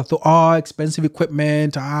use because I thought, expensive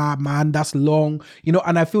equipment, man, that's long, you know.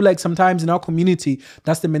 And I feel like sometimes in our community,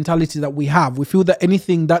 that's the mentality that we have. We feel that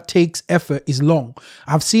anything that takes effort is long.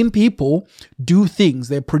 I've seen people do things,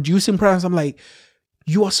 they're producing products. I'm like,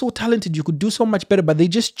 you are so talented, you could do so much better, but they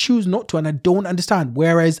just choose not to, and I don't understand.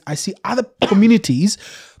 Whereas I see other communities,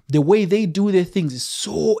 the way they do their things is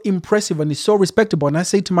so impressive and it's so respectable. And I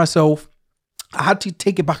say to myself, I had to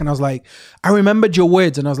take it back and I was like, I remembered your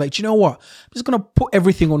words and I was like, do you know what? I'm just going to put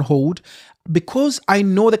everything on hold because I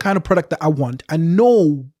know the kind of product that I want. I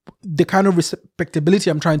know the kind of respectability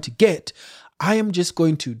I'm trying to get. I am just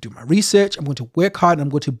going to do my research. I'm going to work hard. And I'm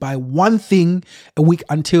going to buy one thing a week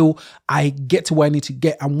until I get to where I need to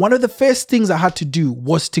get. And one of the first things I had to do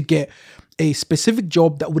was to get a specific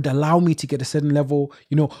job that would allow me to get a certain level,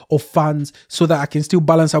 you know, of funds so that I can still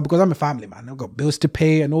balance out, because I'm a family man. I've got bills to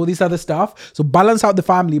pay and all this other stuff. So balance out the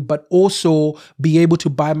family, but also be able to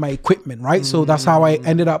buy my equipment, right? So that's how I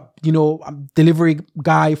ended up, you know, I'm delivery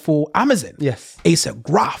guy for Amazon. Yes. It's a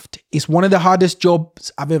graft. It's one of the hardest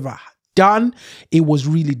jobs I've ever done. It was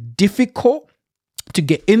really difficult to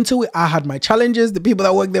get into it. I had my challenges. The people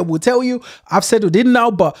that work there will tell you. I've settled in now,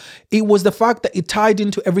 but it was the fact that it tied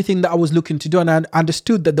into everything that I was looking to do. And I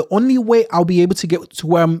understood that the only way I'll be able to get to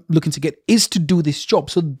where I'm looking to get is to do this job.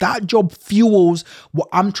 So that job fuels what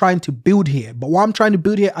I'm trying to build here. But what I'm trying to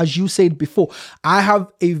build here, as you said before, I have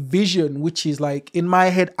a vision, which is like in my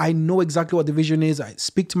head, I know exactly what the vision is. I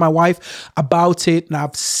speak to my wife about it and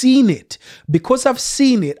I've seen it. Because I've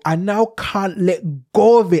seen it, I now can't let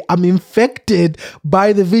go of it. I'm infected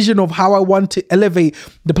by the vision of how I want to elevate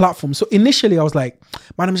the platform. So initially I was like,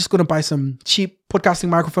 man, I'm just going to buy some cheap podcasting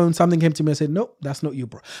microphone. Something came to me and said, no, that's not you,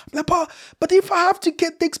 bro. I'm like, but if I have to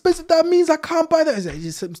get the expensive, that means I can't buy that. I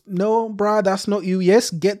said, no, bro, that's not you.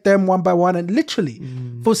 Yes, get them one by one. And literally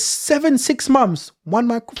for 6 months, one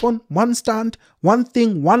microphone, one stand, one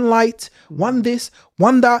thing, one light, one this,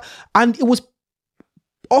 one that. And it was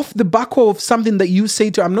off the back of something that you say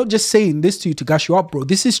to, I'm not just saying this to you to gush you up, bro.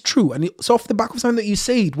 This is true. And it's off the back of something that you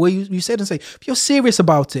said, where you said and say, if you're serious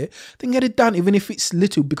about it, then get it done, even if it's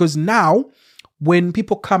little. Because now, when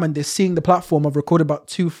people come and they're seeing the platform, I've recorded about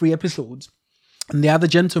 2-3 episodes. And the other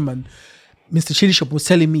gentleman, Mr. Chili Shop, was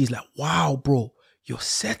telling me, he's like, wow, bro, your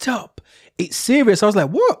setup, it's serious. I was like,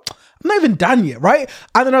 what? I'm not even done yet, right?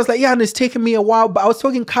 And then I was like, yeah, and it's taken me a while, but I was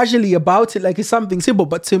talking casually about it like it's something simple.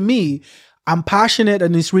 But to me, I'm passionate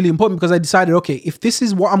and it's really important because I decided, okay, if this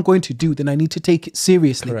is what I'm going to do, then I need to take it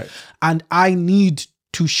seriously. Correct. And I need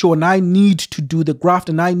to show and I need to do the graft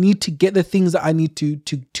and I need to get the things that I need to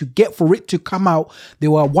get for it to come out the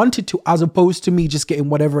way I wanted to, as opposed to me just getting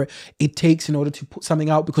whatever it takes in order to put something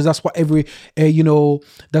out, because that's what every,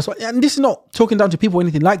 that's what, and this is not talking down to people or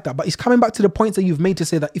anything like that, but it's coming back to the points that you've made to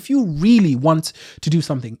say that if you really want to do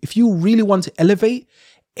something, if you really want to elevate,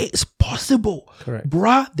 it's possible. Correct.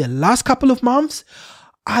 Bruh, the last couple of months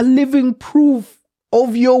are living proof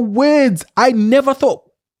of your words. I never thought,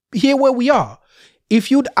 here where we are. If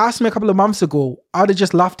you'd asked me a couple of months ago, I'd have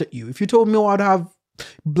just laughed at you. If you told me I'd have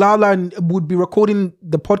blah blah and would be recording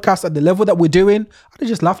the podcast at the level that we're doing, I'd have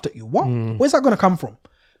just laughed at you. What? Where's that going to come from?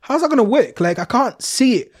 How's that going to work? Like, I can't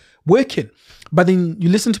see it working. But then you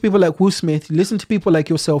listen to people like Will Smith, you listen to people like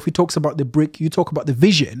yourself, who talks about the brick, you talk about the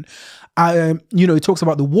vision, he talks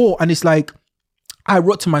about the war. And it's like, I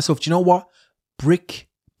wrote to myself, do you know what? Brick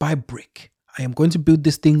by brick, I am going to build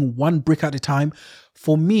this thing one brick at a time.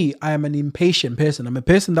 For me, I am an impatient person. I'm a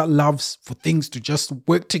person that loves for things to just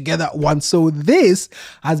work together at once. So this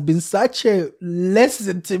has been such a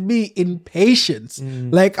lesson to me in patience.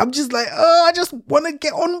 Like, I'm just like, I just want to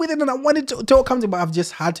get on with it and I want it to all come to, but I've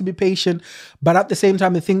just had to be patient. But at the same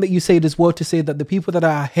time, the thing that you said as well, to say that the people that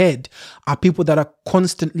are ahead are people that are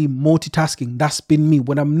constantly multitasking. That's been me.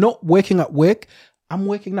 When I'm not working at work, I'm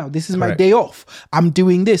working now. This is my day off. I'm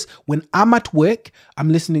doing this. When I'm at work, I'm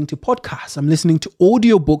listening to podcasts. I'm listening to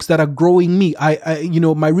audiobooks that are growing me.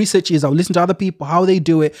 My research is I'll listen to other people, how they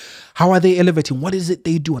do it. How are they elevating? What is it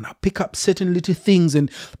they do? And I'll pick up certain little things.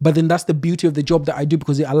 But then that's the beauty of the job that I do,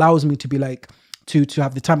 because it allows me to be like, to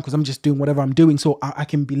have the time, because I'm just doing whatever I'm doing. So I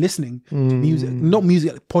can be listening to music, not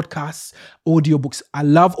music, like podcasts, audiobooks. I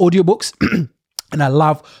love audiobooks. And I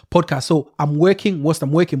love podcasts. So I'm working whilst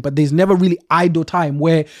I'm working, but there's never really idle time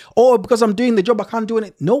where, because I'm doing the job, I can't do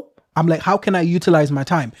it. No, I'm like, how can I utilize my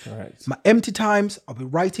time? Right. My empty times, I'll be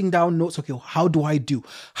writing down notes. Okay, how do I do?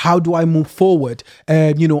 How do I move forward?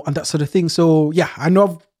 And that sort of thing. So yeah, I know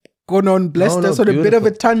I've gone on, that's on a bit of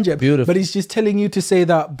a tangent, but it's just telling you to say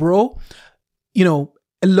that, bro, a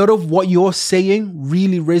lot of what you're saying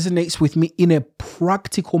really resonates with me in a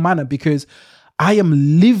practical manner, because I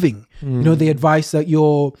am living, the advice that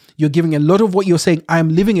you're giving. A lot of what you're saying, I am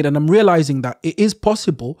living it, and I'm realizing that it is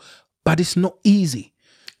possible, but it's not easy.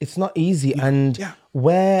 It's not easy. And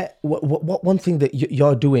what one thing that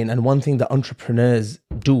you're doing, and one thing that entrepreneurs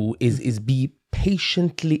do is be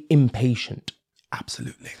patiently impatient.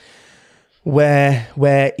 Absolutely.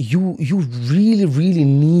 Where you really, really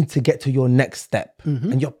need to get to your next step,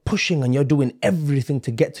 and you're pushing and you're doing everything to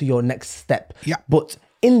get to your next step. Yeah. But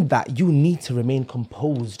in that, you need to remain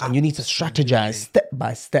composed, and you need to strategize step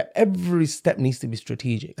by step. Every step needs to be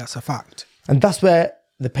strategic. That's a fact. And that's where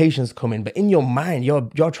the patience come in. But in your mind,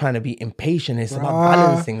 you're trying to be impatient. It's about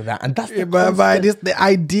balancing that, and that's the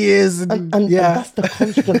ideas and that's the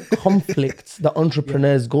constant conflicts that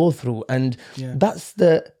entrepreneurs go through, and that's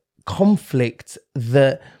the conflict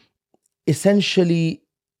that essentially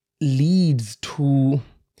leads to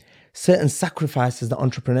certain sacrifices that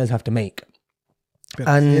entrepreneurs have to make.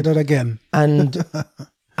 And say that again. And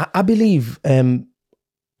I believe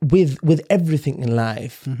with everything in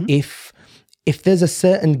life, if there's a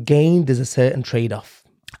certain gain, there's a certain trade-off.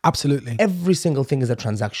 Absolutely. Every single thing is a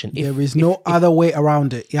transaction. There is no other way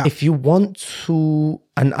around it. Yeah. If you want to,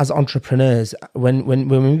 and as entrepreneurs,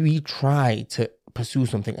 when we try to pursue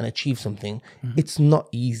something and achieve something, it's not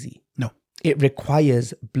easy. No. It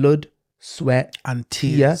requires blood, sweat, and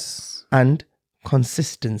tears, and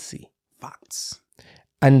consistency. Facts.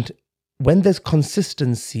 And when there's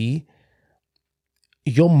consistency,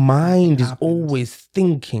 your mind is always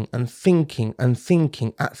thinking at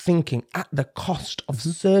the cost of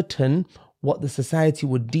certain what the society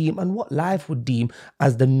would deem and what life would deem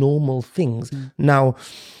as the normal things. Now,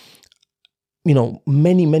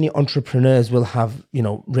 many entrepreneurs will have,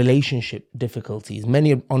 relationship difficulties.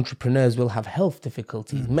 Many entrepreneurs will have health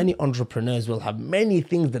difficulties. Many entrepreneurs will have many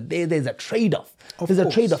things that there's a trade-off. There's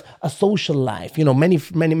a trade-off, a social life.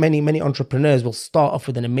 Many entrepreneurs will start off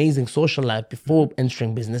with an amazing social life before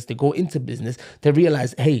entering business. They go into business. They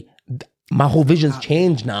realize, hey, my whole vision's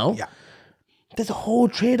changed now. Yeah. There's a whole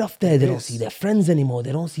trade-off there. They don't see their friends anymore.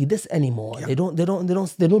 They don't see this anymore. Yeah. They don't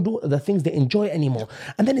do the things they enjoy anymore.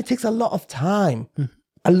 And then it takes a lot of time,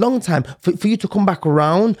 a long time for you to come back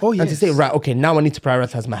around and to say, right, okay, now I need to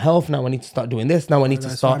prioritize my health. Now I need to start doing this. Now I need to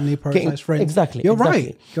start getting friends. Exactly. You're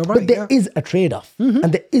right. But there is a trade-off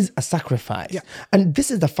and there is a sacrifice. Yeah. And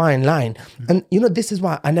this is the fine line. And this is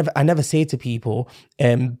why I never say to people,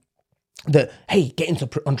 that, hey, get into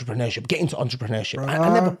entrepreneurship. I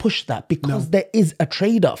never push that because there is a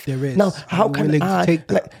trade-off. There is. Now, how can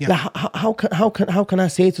I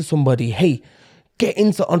say to somebody, hey, get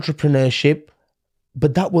into entrepreneurship,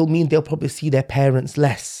 but that will mean they'll probably see their parents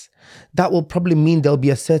less. That will probably mean there'll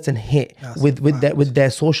be a certain hit with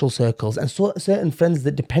their social circles and certain friends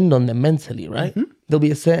that depend on them mentally, right? There'll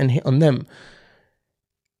be a certain hit on them.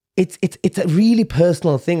 It's a really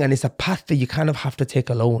personal thing, and it's a path that you kind of have to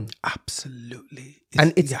take alone. Absolutely.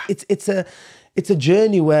 It's a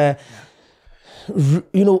journey where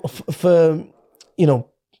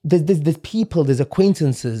there's people, there's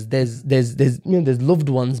acquaintances, there's loved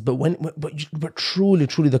ones, but truly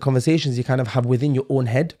the conversations you kind of have within your own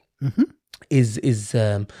head is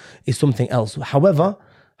something else. However,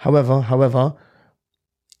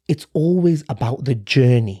 it's always about the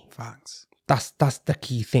journey. Facts. That's the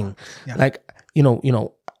key thing. Yeah. Like,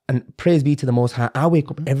 and praise be to the Most High. I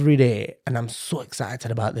wake up every day and I'm so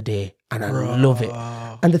excited about the day and I love it.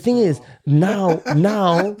 And the thing is, now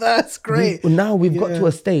that's great. We've got to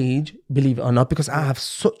a stage, believe it or not, because I have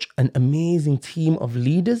such an amazing team of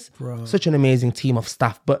leaders, such an amazing team of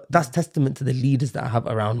staff. But that's testament to the leaders that I have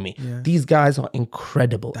around me. Yeah. These guys are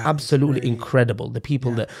incredible, absolutely incredible. The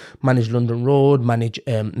people that manage London Road, manage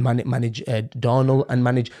Darnell, and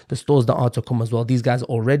manage the stores that are to come as well. These guys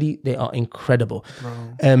they are incredible.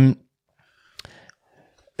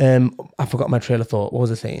 I forgot my trail of thought. What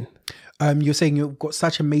was I saying? You're saying you've got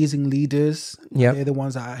such amazing leaders. Yeah, they're the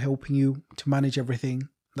ones that are helping you to manage everything.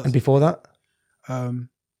 And before that, my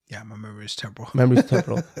memory is terrible.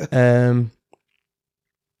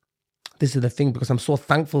 This is the thing, because I'm so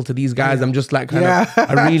thankful to these guys. I'm just like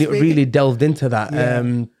I really delved into that.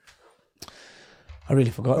 I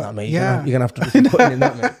really forgot that, mate. You're gonna have to be putting in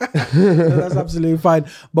that, mate. No, that's absolutely fine.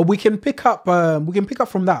 But we can pick up.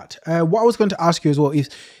 From that. What I was going to ask you as well is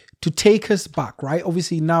to take us back, right?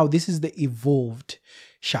 Obviously, now this is the evolved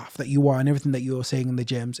Shaf that you are and everything that you're saying in the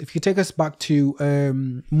gems. If you take us back to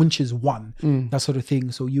Munches 1, that sort of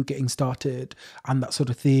thing, so you getting started and that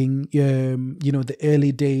sort of thing, the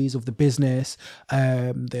early days of the business,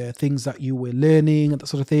 the things that you were learning and that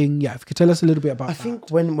sort of thing. Yeah, if you could tell us a little bit about that. I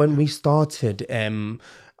think when we started,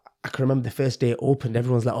 I can remember the first day it opened,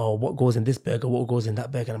 everyone's like, oh, what goes in this burger? What goes in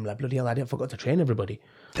that burger? And I'm like, bloody hell, I forgot to train everybody.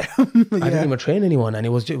 I didn't even train anyone. And it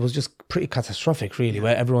was just pretty catastrophic, really,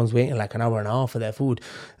 where everyone's waiting like an hour and a half for their food.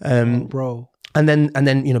 Bro. And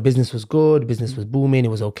then, you know, business was good. Business was booming. It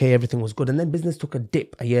was okay. Everything was good. And then business took a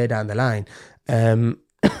dip a year down the line.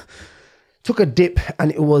 Took a dip,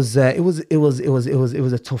 and it was a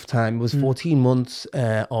tough time. It was 14 months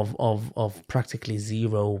of practically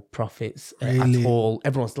zero profits at all.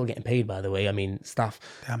 Everyone's still getting paid, by the way. I mean, staff.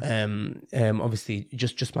 Obviously,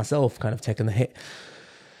 just myself kind of taking the hit.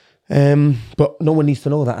 But no one needs to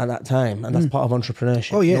know that at that time, and that's part of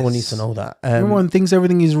entrepreneurship. Oh, yes. No one needs to know that. Everyone thinks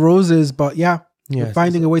everything is roses, but you're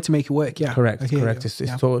finding a way to make it work. Yeah, correct. It's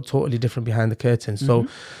totally different behind the curtain. So,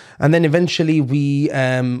 and then eventually we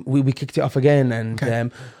kicked it off again,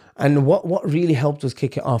 and what really helped us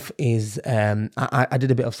kick it off is I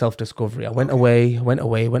did a bit of self-discovery. I went away, went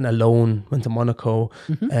alone, went to Monaco.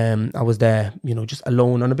 I was there, you know, just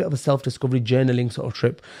alone on a bit of a self-discovery journaling sort of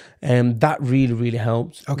trip. That really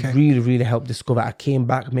helped. Really helped discover. I came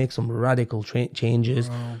back, make some radical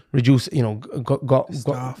changes, reduce, you know, got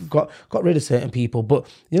rid of certain people. But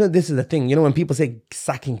you know, this is the thing. You know, when people say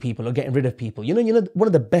sacking people or getting rid of people, you know, one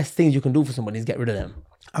of the best things you can do for somebody is get rid of them.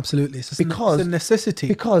 Absolutely. It's a necessity.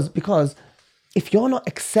 Because if you're not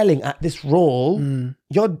excelling at this role,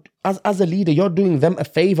 you're as a leader, you're doing them a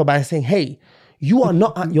favor by saying, hey, you are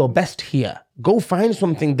not at your best here. Go find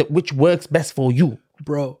something which works best for you.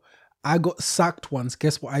 Bro, I got sacked once.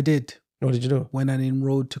 Guess what I did? What did you do? When I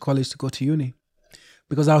enrolled to college to go to uni.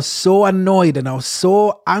 Because I was so annoyed and I was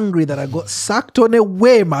so angry that I got sacked on a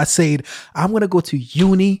whim. I said, I'm going to go to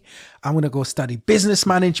uni. I'm going to go study business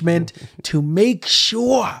management to make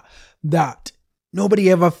sure that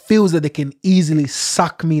nobody ever feels that they can easily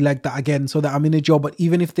sack me like that again, so that I'm in a job. But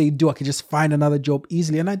even if they do, I can just find another job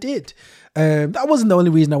easily. And I did. That wasn't the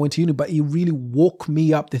only reason I went to uni, but it really woke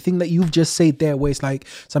me up. The thing that you've just said there, where it's like,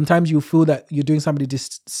 sometimes you feel that you're doing somebody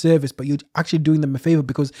disservice, but you're actually doing them a favor,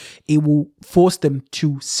 because it will force them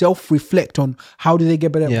to self-reflect on how do they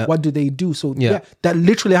get better, what do they do. So that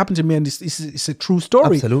literally happened to me, and it's a true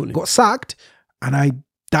story. Absolutely. Got sacked, and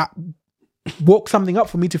that woke something up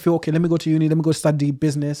for me to feel, okay, let me go to uni, let me go study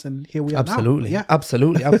business, and here we are now.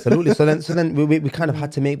 Absolutely. So then we kind of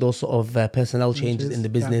had to make those sort of personnel changes in the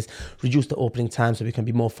business, reduce the opening time so we can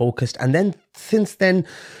be more focused. And then since then,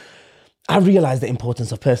 I realized the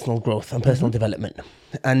importance of personal growth and personal development.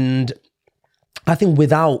 And I think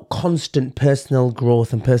without constant personal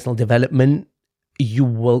growth and personal development, you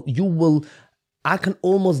will, I can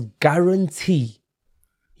almost guarantee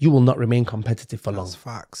you will not remain competitive for long. That's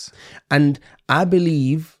facts. And I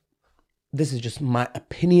believe, this is just my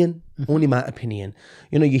opinion, only my opinion.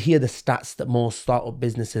 You know, you hear the stats that most startup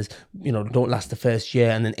businesses, you know, don't last the first year,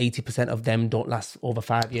 and then 80% of them don't last over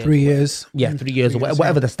 5 years. 3 years. Yeah, 3 years, or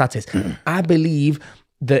whatever the stat is. I believe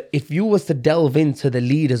that if you was to delve into the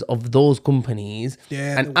leaders of those companies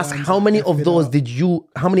and ask how many of those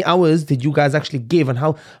how many hours did you guys actually give, and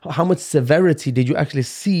how much severity did you actually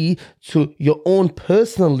see to your own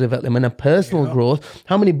personal development and personal growth?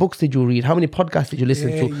 How many books did you read? How many podcasts did you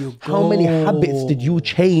listen to? How many habits did you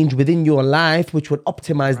change within your life which would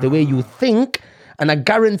optimize the way you think? And I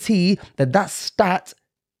guarantee that stat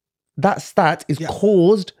is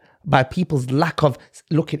caused by people's lack of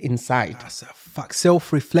looking inside. That's a fuck.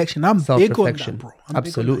 Self-reflection. I'm big on that, bro.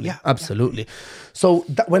 Absolutely. So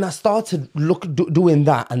when I started doing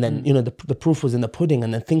that, and then, you know, the proof was in the pudding,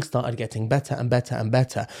 and then things started getting better and better and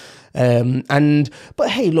better. But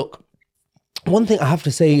hey, look, one thing I have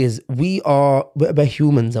to say is we're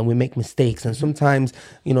humans and we make mistakes, and sometimes,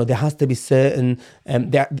 you know, there has to be certain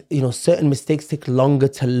mistakes take longer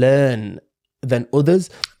to learn than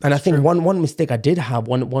others. And I think one mistake I did have,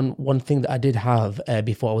 one thing that I did have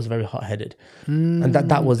before, I was very hot-headed, and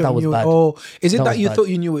that was bad. Oh, is it that you thought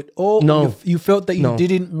you knew it? Oh, no, you felt that you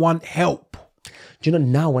didn't want help. Do you know,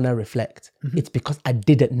 now when I reflect, it's because I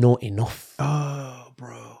didn't know enough. Oh,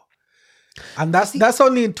 bro. And that's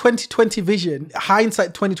only in 2020 vision,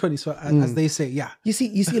 hindsight 2020. So as they say, You see,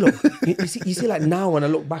 look, you see, like now when I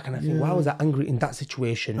look back and I think, why was I angry in that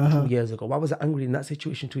situation 2 years ago? Why was I angry in that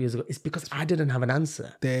situation 2 years ago? It's because I didn't have an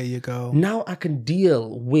answer. There you go. Now I can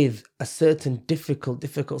deal with a certain difficult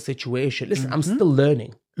situation. Listen, I'm still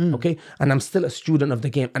learning. Okay, and I'm still a student of the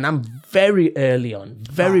game, and I'm very early on,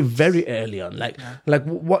 very early on. Like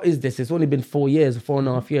what is this? It's only been 4 years,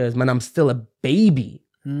 4.5 years, man. I'm still a baby.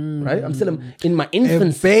 right? I'm still in my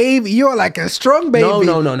infancy. Baby, you're like a strong baby.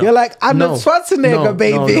 No. You're like Arnold Schwarzenegger,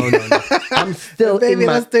 baby. No. I'm still baby, in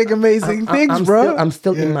my... let's take amazing things, bro. I'm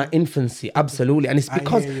still in my infancy, absolutely. And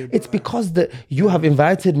it's because that you have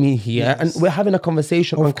invited me here and we're having a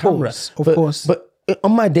conversation on camera. Of course. But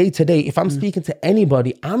on my day-to-day, if I'm speaking to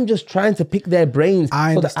anybody, I'm just trying to pick their brains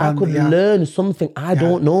so that I could learn something I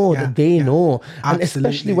don't know that they know. And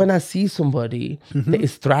especially when I see somebody that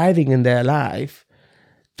is thriving in their life,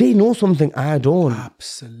 they know something I don't.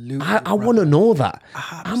 Absolutely. I want to know that.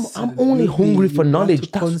 I'm only hungry for knowledge.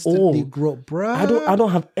 That's all. Grow, bro. I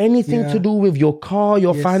don't have anything to do with your car,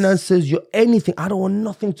 your finances, your anything. I don't want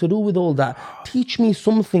nothing to do with all that. Teach me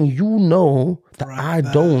something you know that I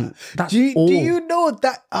don't. That's all. Do you know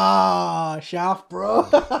that? Shaft, bro.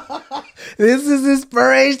 This is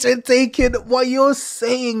inspiration taking. What you're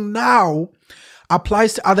saying now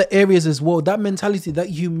applies to other areas as well. That mentality, that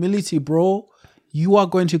humility, bro. You are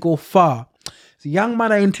going to go far. The young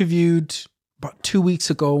man I interviewed about 2 weeks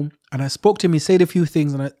ago, and I spoke to him. He said a few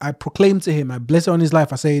things, and I proclaimed to him, I blessed on his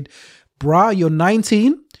life. I said, brah, you're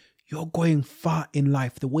 19. You're going far in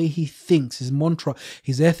life. The way he thinks, his mantra,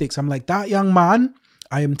 his ethics. I'm like, that young man,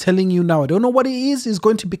 I am telling you now, I don't know what he is. He's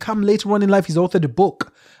going to become later on in life. He's authored a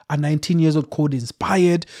book at 19 years old called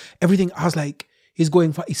Inspired. Everything. I was like, he's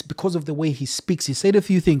going far. It's because of the way he speaks. He said a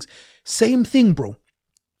few things. Same thing, bro.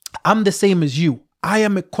 I'm the same as you. I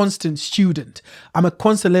am a constant student. I'm a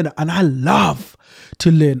constant learner, and I love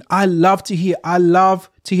to learn. I love to hear. I love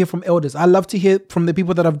to hear from elders. I love to hear from the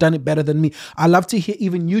people that have done it better than me. I love to hear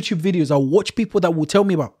even YouTube videos. I watch people that will tell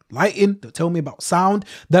me about lighting, they'll tell me about sound,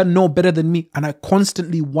 that know better than me, and I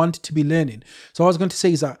constantly want to be learning. So what I was going to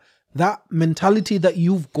say is that mentality that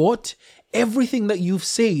you've got, everything that you've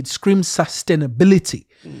said screams sustainability,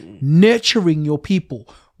 nurturing your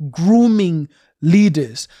people, grooming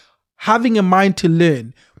leaders, having a mind to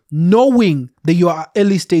learn, knowing that you are at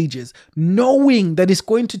early stages, knowing that it's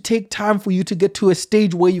going to take time for you to get to a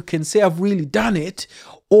stage where you can say, I've really done it,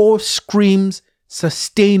 all screams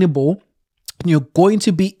sustainable. You're going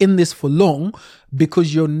to be in this for long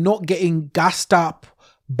because you're not getting gassed up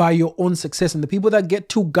by your own success. And the people that get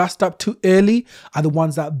too gassed up too early are the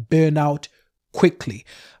ones that burn out quickly.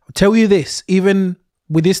 I'll tell you this, even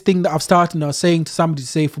with this thing that I've started, I was saying to somebody to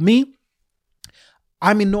say, for me,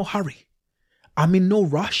 I'm in no hurry. I'm in no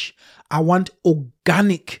rush. I want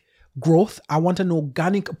organic growth. I want an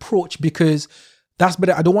organic approach because that's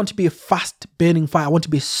better. I don't want to be a fast burning fire. I want to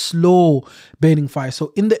be a slow burning fire.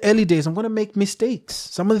 So in the early days, I'm going to make mistakes.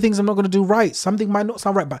 Some of the things I'm not going to do right. Something might not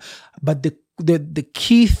sound right, but the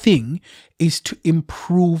key thing is to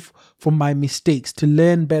improve from my mistakes, to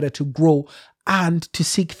learn better, to grow, and to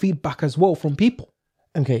seek feedback as well from people.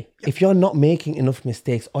 Okay. If you're not making enough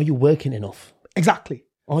mistakes, are you working enough? Exactly.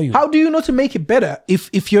 Are you? How do you know to make it better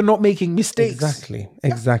if you're not making mistakes?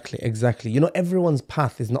 Exactly. You know, everyone's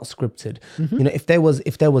path is not scripted. You know, if there was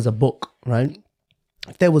a book, right?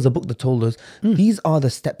 If there was a book that told us these are the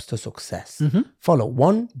steps to success. Follow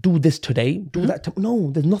 1, do this today, do that.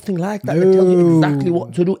 No, there's nothing like that. They tell you exactly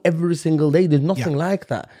what to do every single day. There's nothing like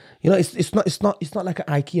that. You know, it's not like an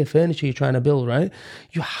IKEA furniture you're trying to build, right?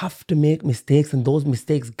 You have to make mistakes, and those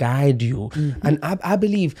mistakes guide you. And I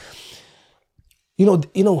believe, you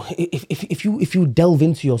know, if you delve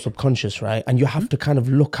into your subconscious, right, and you have to kind of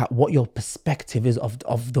look at what your perspective is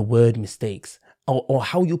of the word mistakes, or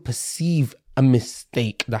how you perceive a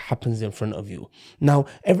mistake that happens in front of you. Now,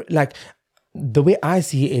 the way I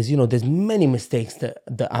see it is, you know, there's many mistakes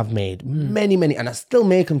that I've made, many, and I still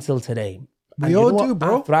make them till today. We all do,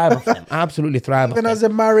 bro. I thrive off them. I absolutely thrive off them. Even as a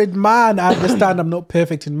married man, I understand I'm not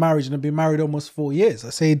perfect in marriage, and I've been married almost 4 years. I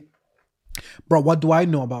said, bro, what do I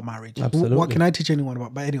know about marriage? Absolutely. What can I teach anyone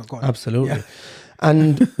about? But anyway, go on. Absolutely. Yeah.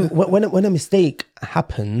 And when a mistake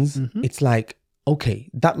happens, it's like, okay,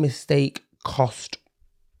 that mistake cost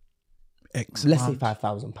X. Let's say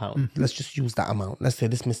 £5,000. Let's just use that amount. Let's say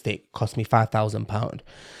this mistake cost me £5,000.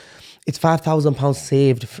 It's £5,000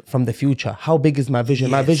 saved from the future. How big is my vision?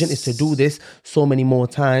 Yes. My vision is to do this so many more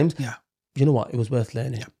times. Yeah. You know what? It was worth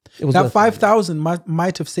learning. Yeah. It was that 5,000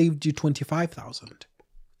 might have saved you 25,000.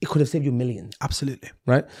 It could have saved you millions. Absolutely.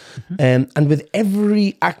 Right? And with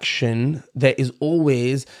every action, there is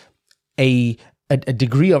always a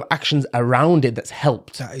degree of actions around it that's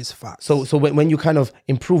helped. That is fact. So when you kind of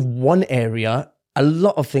improve one area, a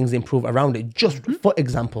lot of things improve around it. Just for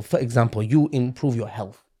example, you improve your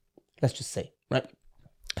health. Let's just say, right?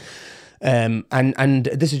 And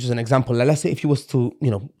this is just an example. Let's say if you was to, you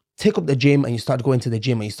know, take up the gym and you started going to the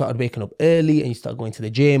gym and you started waking up early and you started going to the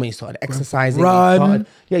gym and you started exercising. Run.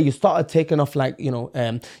 You started taking off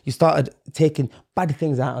you started taking bad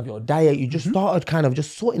things out of your diet. You just started kind of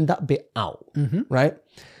just sorting that bit out, right?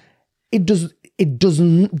 It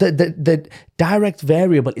doesn't, the direct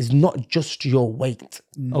variable is not just your weight,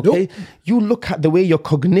 okay? Nope. You look at the way your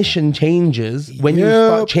cognition changes when you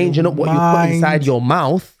start changing up what you put inside your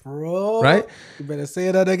mouth, Bro, right? You better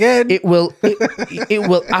say that again. It will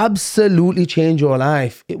absolutely change your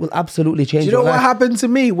life. It will absolutely change Do you know your what life. happened to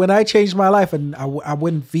me when I changed my life and I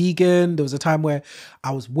went vegan? There was a time where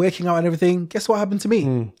I was working out and everything. Guess what happened to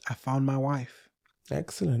me? I found my wife.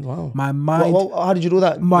 Excellent. Wow. My mind. How did you do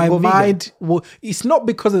that? My Go vegan? mind. Well, it's not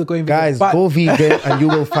because of going vegan. Guys, but, go vegan and you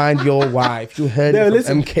will find your wife. You heard No, it from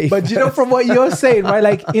listen, MK. but you know, from what you're saying, right?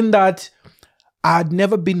 Like in that, I'd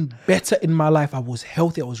never been better in my life. I was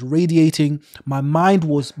healthy. I was radiating. My mind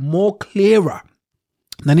was more clearer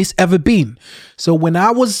than it's ever been. So when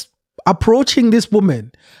I was approaching this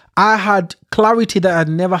woman, I had clarity that I'd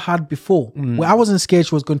never had before. Where I wasn't scared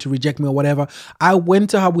she was going to reject me or whatever. I went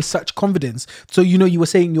to her with such confidence. So, you know, you were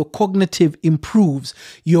saying your cognitive improves,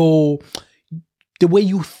 the way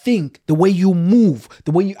you think, the way you move,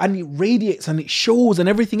 and it radiates and it shows and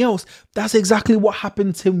everything else. That's exactly what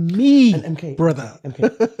happened to me, MK, brother.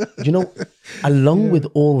 MK. You know, along with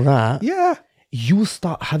all that, Yeah. you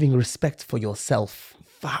start having respect for yourself.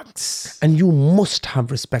 Facts. And you must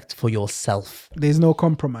have respect for yourself. There's no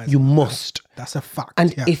compromise. You must. That's a fact.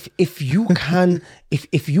 And yeah. if you can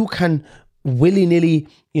if you can willy-nilly,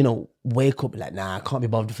 you know, wake up like, nah, I can't be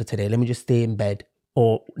bothered for today. Let me just stay in bed.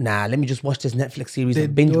 Or nah, let me just watch this Netflix series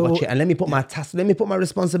and binge watch it, and let me put my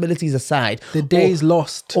responsibilities aside. The day's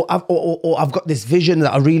lost. Or I've got this vision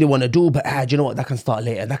that I really want to do, but do you know what? That can start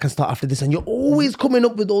later. That can start after this. And you're always coming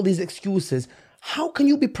up with all these excuses. How can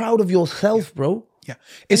you be proud of yourself, bro? Yeah.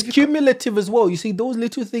 It's cumulative as well. You see, those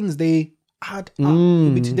little things, they add up.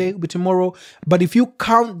 It'll be today, it'll be tomorrow. But if you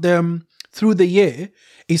count them through the year,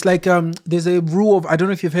 it's like there's a rule of, I don't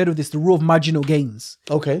know if you've heard of this, the rule of marginal gains.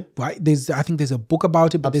 Okay. Right? I think there's a book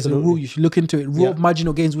about it, but there's a Absolutely. rule, you should look into it. Rule of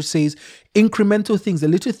marginal gains, which says incremental things, the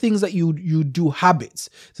little things that you do, habits.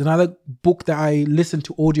 There's another book that I listened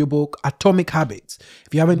to, audiobook, Atomic Habits.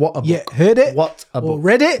 If you haven't yet heard it or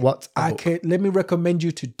read it, let me recommend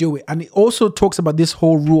you to do it. And it also talks about this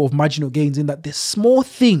whole rule of marginal gains, in that there's small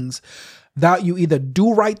things that you either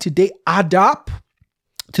do right today add up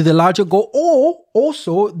to the larger goal, or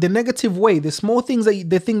also the negative way, the small things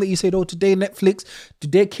the thing that you said, oh, today Netflix,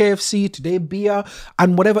 today KFC, today beer,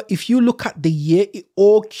 and whatever. If you look at the year, it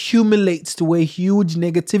all accumulates to a huge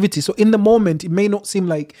negativity. So in the moment, it may not seem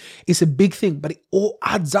like it's a big thing, but it all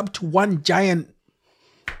adds up to one giant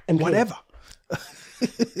whatever.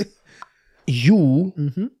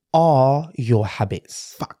 You are your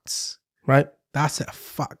habits. Facts. Right? That's a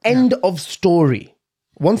fact. End of story.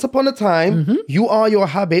 Once upon a time, you are your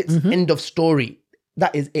habits. End of story.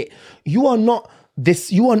 That is it. You are not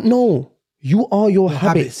this. You are your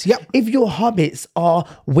habits. Yep. If your habits are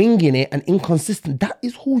winging it and inconsistent, that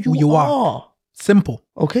is who you are. Simple.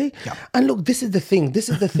 Okay. Yep. And look, this is the thing. This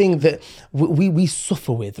is the thing that we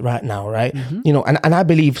suffer with right now, right? You know, and I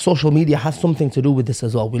believe social media has something to do with this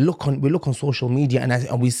as well. We look on social media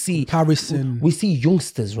and we see Comparison. We see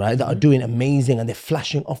youngsters, right, that are doing amazing and they're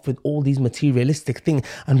flashing off with all these materialistic things.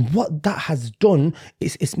 And what that has done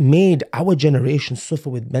is it's made our generation suffer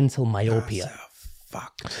with mental myopia.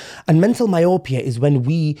 Fact. And mental myopia is when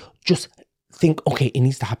we just think, okay, it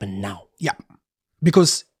needs to happen now. Yeah.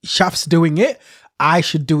 Because Shaf's doing it, I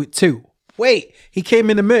should do it too. Wait, he came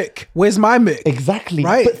in a Merc. Where's my Merc? Exactly.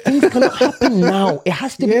 Right. But things cannot happen now. It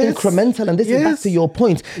has to be incremental. And this is back to your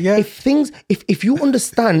point. Yeah. If you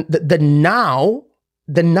understand that the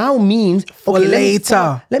now means For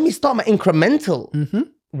later. Let me start my incremental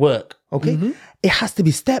work. Okay. It has to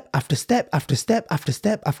be step after step after step after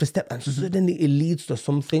step after step. And suddenly it leads to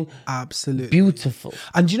something Absolutely beautiful.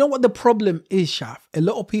 And you know what the problem is, Shaf? A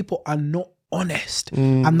lot of people are not honest.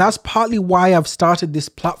 And that's partly why I've started this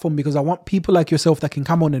platform, because I want people like yourself that can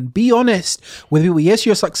come on and be honest with people. Yes,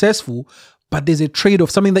 you're successful, but there's a trade-off,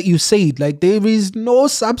 something that you said, like there is no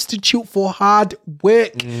substitute for hard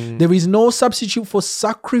work. There is no substitute for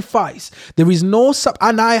sacrifice. There is no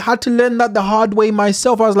and I had to learn that the hard way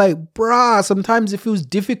myself. I was like, bruh, sometimes it feels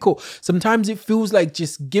difficult. Sometimes it feels like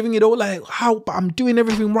just giving it all, like, how, but I'm doing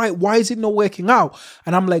everything right. Why is it not working out?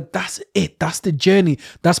 And I'm like, that's it. That's the journey.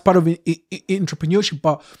 That's part of entrepreneurship.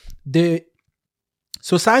 But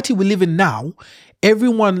society we live in now,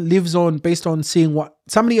 everyone lives on based on seeing what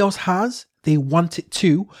somebody else has. They want it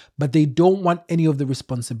too, but they don't want any of the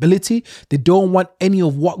responsibility. They don't want any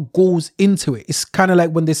of what goes into it. It's kind of like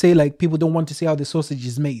when they say like people don't want to see how the sausage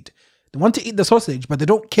is made. They want to eat the sausage, but they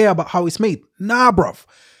don't care about how it's made. Nah, bruv.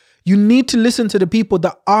 You need to listen to the people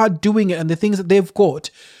that are doing it and the things that they've got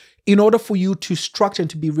in order for you to structure and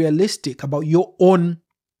to be realistic about your own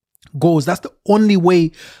goals. That's the only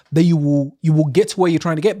way that you will get to where you're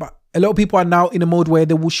trying to get. But a lot of people are now in a mode where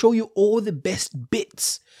they will show you all the best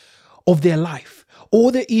bits of their life,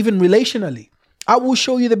 or even relationally. I will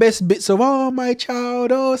show you the best bits of, oh, my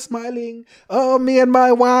child, oh, smiling, oh, me and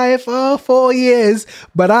my wife, oh, 4 years.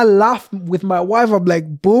 But I laugh with my wife. I'm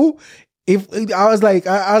like, boo, I was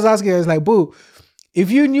asking her, I was like, boo, if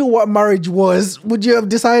you knew what marriage was, would you have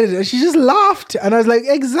decided? And she just laughed. And I was like,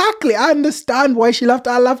 exactly. I understand why she laughed.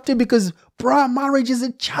 I laughed too because, bruh, marriage is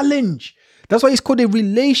a challenge. That's why it's called a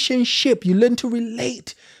relationship. You learn to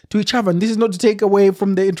relate to each other. And this is not to take away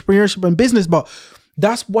from the entrepreneurship and business, but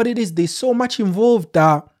that's what it is. There's so much involved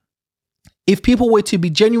that if people were to be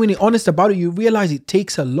genuinely honest about it, you realize it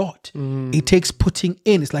takes a lot. It takes putting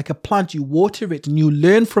in. It's like a plant. You water it and you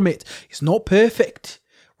learn from it. It's not perfect,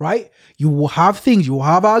 right? You will have things, you will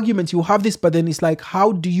have arguments, you will have this, but then it's like,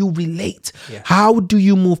 how do you relate? Yeah. How do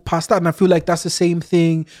you move past that? And I feel like that's the same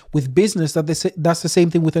thing with business, that's the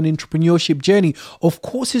same thing with an entrepreneurship journey. Of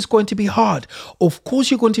course, it's going to be hard. Of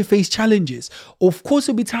course, you're going to face challenges. Of course,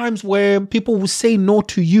 there'll be times where people will say no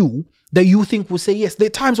to you that you think will say yes. There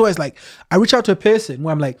are times where it's like, I reach out to a person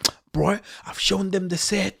where I'm like, bro, I've shown them the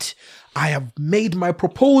set. I have made my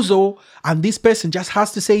proposal and this person just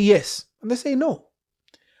has to say yes. And they say no.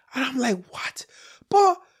 And I'm like, what?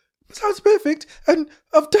 But it sounds perfect. And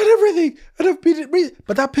I've done everything. And I've been...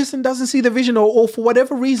 But that person doesn't see the vision or for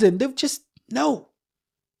whatever reason, they've just... No.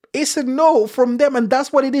 It's a no from them. And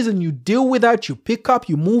that's what it is. And you deal with that. You pick up.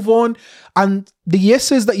 You move on. And the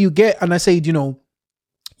yeses that you get, and I say,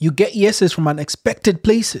 you get yeses from unexpected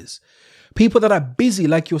places. People that are busy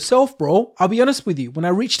like yourself, bro. I'll be honest with you. When I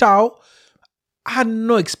reached out, I had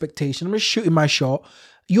no expectation. I'm just shooting my shot.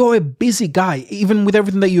 You're a busy guy, even with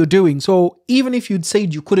everything that you're doing. So even if you'd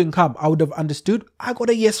said you couldn't come, I would have understood. I got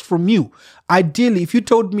a yes from you. Ideally, if you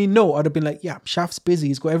told me no, I'd have been like, yeah, Shaf's busy.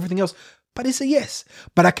 He's got everything else. But it's a yes.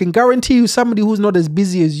 But I can guarantee you somebody who's not as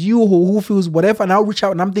busy as you or who feels whatever, and I'll reach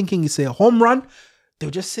out and I'm thinking it's a home run, they'll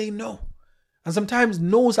just say no. And sometimes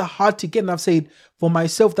no's are hard to get. And I've said for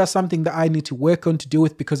myself, that's something that I need to work on to deal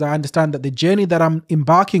with, because I understand that the journey that I'm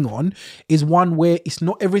embarking on is one where it's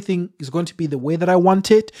not everything is going to be the way that I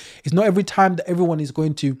want it. It's not every time that everyone is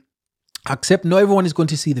going to accept. Not everyone is going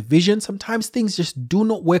to see the vision. Sometimes things just do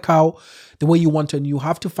not work out the way you want, and you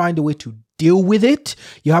have to find a way to deal with it.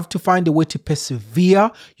 You have to find a way to persevere.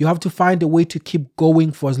 You have to find a way to keep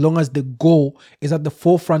going for as long as the goal is at the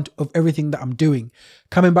forefront of everything that I'm doing.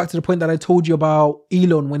 Coming back to the point that I told you about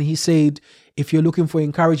Elon, when he said, if you're looking for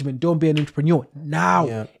encouragement, don't be an entrepreneur.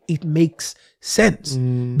 Now it makes sense,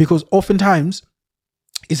 because oftentimes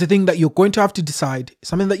it's a thing that you're going to have to decide,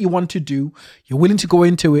 something that you want to do, you're willing to go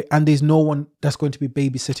into it, and there's no one that's going to be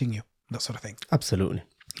babysitting you, that sort of thing. Absolutely.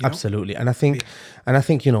 Absolutely. And I think,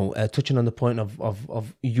 touching on the point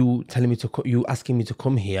of you telling me you asking me to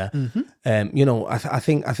come here, I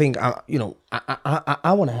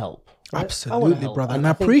want to help. Right? Absolutely, brother. And I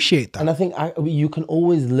appreciate that. And I think you can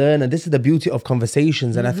always learn. And this is the beauty of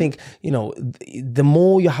conversations. And I think, the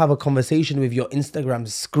more you have a conversation with your Instagram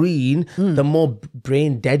screen, the more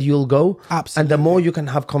brain dead you'll go. Absolutely. And the more you can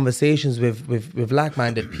have conversations with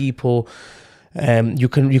like-minded people, you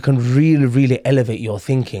can really, really elevate your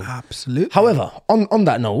thinking. Absolutely. However, on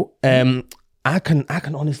that note, I can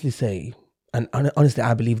honestly say, and honestly,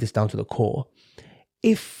 I believe this down to the core.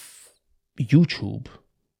 If YouTube,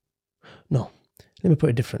 let me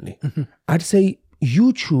put it differently. I'd say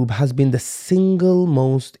YouTube has been the single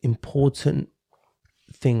most important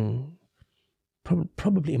thing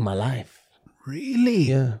probably in my life. Really?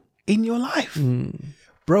 Yeah. In your life?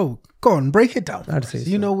 Bro, go on, break it down. I'd say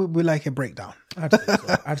so. We like a breakdown.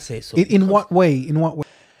 I'd say so. In what way? In what way?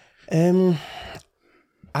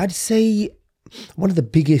 I'd say one of the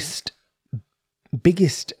biggest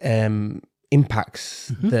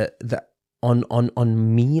impacts that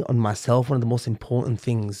on me, on myself, one of the most important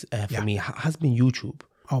things for me has been YouTube.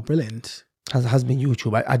 Oh, brilliant. Has been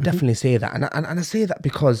YouTube. I definitely say that. And I say that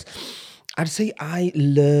because I'd say I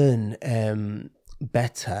learn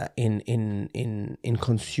better in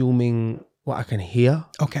consuming what I can hear.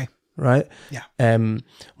 Okay. Right? Yeah.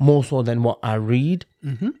 More so than what I read.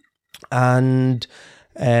 And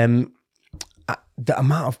the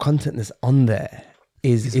amount of content that's on there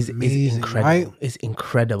is amazing, incredible. right? It's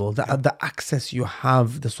incredible. The access you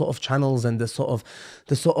have, the sort of channels and the sort of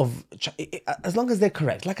as long as they're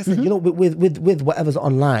correct. Like I said, with whatever's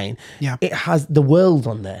online, Yeah. it has the world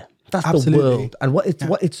on there. That's Absolutely. the world. And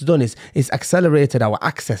what it's done is accelerated our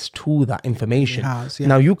access to that information. It has, yeah.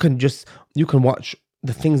 Now you can watch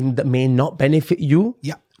the things that may not benefit you.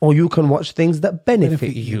 Yeah. Or you can watch things that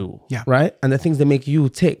benefit you, Yeah. right? And the things that make you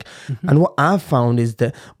tick. And what I've found is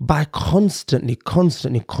that by constantly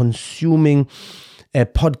consuming a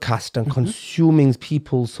podcast and consuming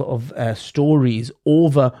people's sort of stories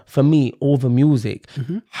over music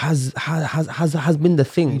has been the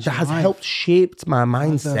thing that has helped shaped my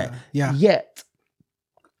mindset. Yet,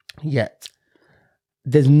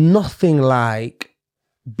 there's nothing like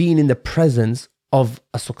being in the presence of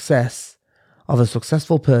a successful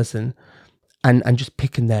person and just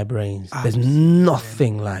picking their brains. Absolutely. There's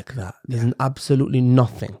nothing like that. There's absolutely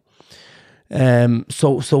nothing.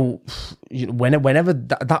 So whenever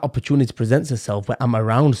that opportunity presents itself where I'm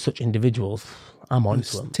around such individuals, I'm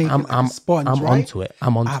onto them. I'm onto it.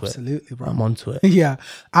 Absolutely, bro. I'm onto it. Yeah.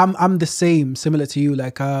 I'm the same, similar to you.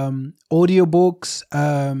 Like audiobooks,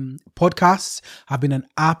 podcasts have been an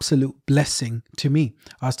absolute blessing to me.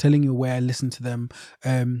 I was telling you where I listen to them.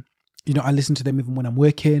 I listen to them even when I'm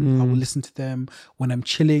working. I will listen to them when I'm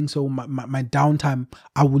chilling. So my downtime,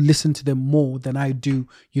 I will listen to them more than I do,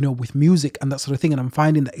 with music and that sort of thing. And I'm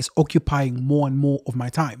finding that it's occupying more and more of my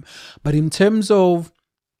time. But in terms of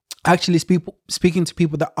actually speaking to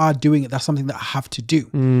people that are doing it, that's something that I have to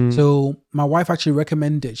do. So my wife actually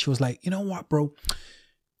recommended, she was like, you know what, bro?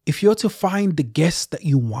 If you're to find the guests that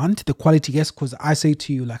you want, the quality guests, because I say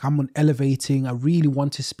to you, like, I'm on elevating, I really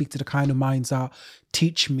want to speak to the kind of minds that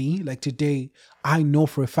teach me. Like today, I know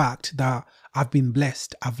for a fact that I've been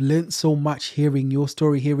blessed. I've learned so much hearing your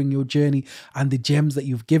story, hearing your journey and the gems that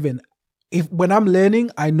you've given. When I'm learning,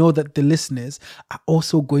 I know that the listeners are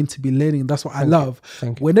also going to be learning. That's what I love.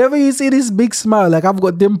 Thank you. Whenever you see this big smile, like I've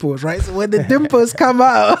got dimples, right? So when the dimples come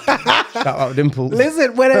out, shout out dimples.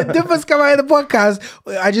 Listen, when the dimples come out in the podcast,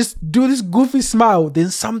 I just do this goofy smile.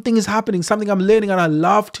 Then something is happening, something I'm learning, and I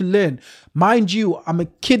love to learn. Mind you, I'm a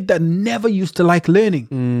kid that never used to like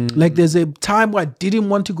learning. Like there's a time where I didn't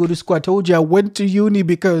want to go to school. I told you I went to uni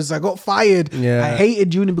because I got fired. Yeah. I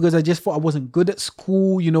hated uni because I just thought I wasn't good at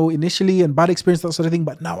school, initially, and bad experience, that sort of thing.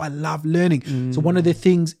 But now I love learning. So one of the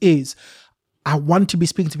things is I want to be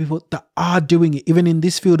speaking to people that are doing it, even in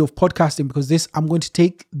this field of podcasting, because I'm going to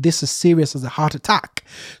take this as serious as a heart attack.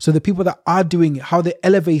 So the people that are doing it, how they're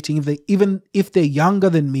elevating, even if they're younger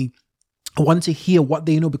than me, I want to hear what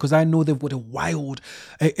they know, because I know they've got a world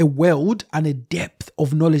and a depth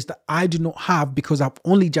of knowledge that I do not have, because I've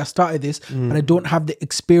only just started this, but I don't have the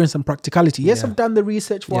experience and practicality. Yes, I've done the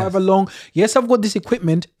research for however long. Yes, I've got this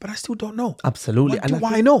equipment, but I still don't know. Absolutely. What do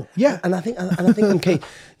I know? Yeah. And I think,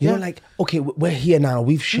 okay, we're here now.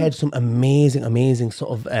 We've shared some amazing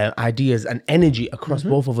sort of ideas and energy across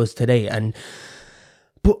both of us today.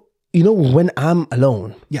 But when I'm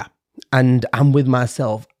alone, and I'm with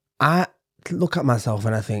myself, I look at myself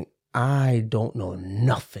and I think, I don't know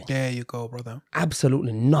nothing. There you go, brother.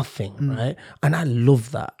 Absolutely nothing, right? And I love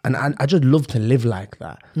that. And I just love to live like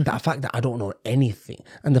that. That fact that I don't know anything.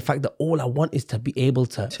 And the fact that all I want is to be able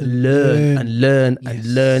to learn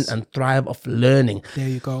and thrive off learning. There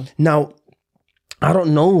you go. Now, I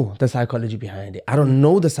don't know the psychology behind it. I don't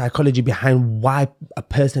know the psychology behind why a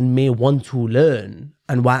person may want to learn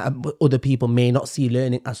and why other people may not see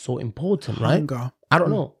learning as so important, right? Hunger. I don't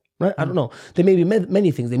know. Right? I don't know. There may be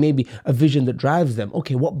many things. There may be a vision that drives them.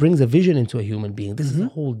 Okay, what brings a vision into a human being? This is a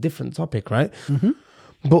whole different topic, right?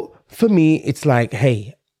 But for me, it's like,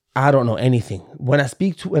 hey, I don't know anything. When I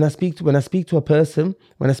speak to a person,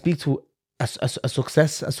 when I speak to a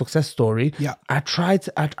success story, I try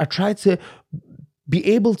to be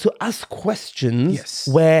able to ask questions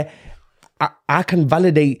where I can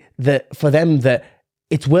validate for them that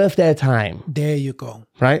it's worth their time. There you go.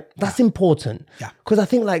 Right? That's important. Yeah. Because I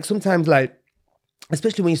think sometimes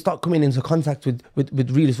especially when you start coming into contact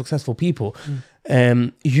with really successful people,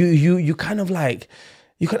 you kind of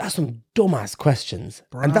you could ask some dumbass questions.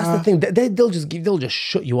 Bruh. And that's the thing. They'll just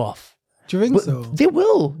shut you off. Do you think so? They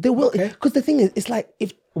will. Okay. Because the thing is, it's like,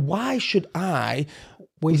 why should I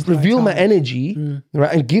reveal my energy,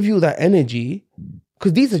 right, and give you that energy?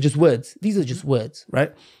 Because these are just words. These are just words,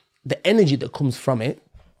 right? The energy that comes from it,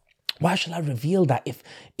 why should I reveal that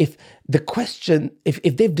if the question, if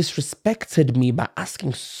they've disrespected me by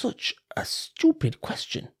asking such a stupid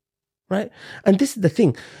question, right? And this is the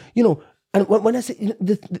thing, and when I say,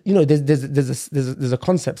 there's a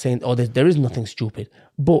concept saying, there is nothing stupid,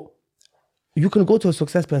 but you can go to a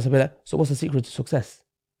success person and be like, so what's the secret to success?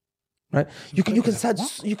 Right? You can start,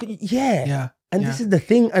 Yeah. And this is the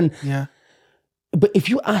thing. And Yeah. but if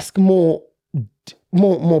you ask more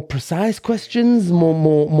precise questions,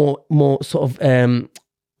 more sort of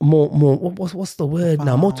more what's the word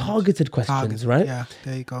now? More targeted questions, right? Yeah,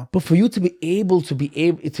 there you go. But for you to be able to be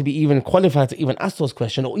even qualified to even ask those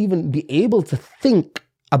questions, or even be able to think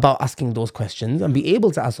about asking those questions and be able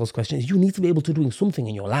to ask those questions, you need to be able to doing something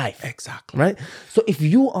in your life. Exactly. Right? So if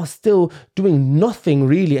you are still doing nothing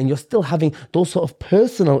really, and you're still having those sort of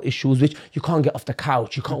personal issues, which you can't get off the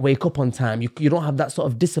couch, you can't wake up on time, you don't have that sort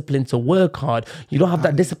of discipline to work hard, you don't have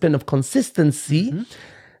that discipline of consistency,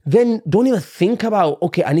 then don't even think about,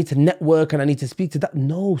 okay, I need to network and I need to speak to that.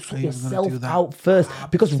 No, sort yourself out first.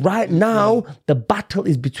 Because right now, the battle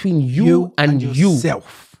is between you and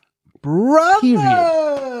yourself. Brother! Period.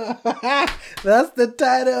 That's the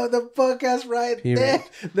title of the podcast right there.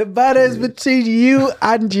 The battle is between you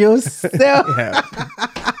and yourself.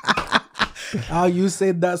 Oh, you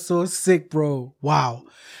said that so sick, bro. Wow.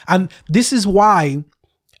 And this is why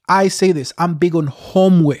I say this. I'm big on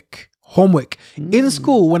homework. In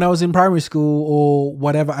school, when I was in primary school or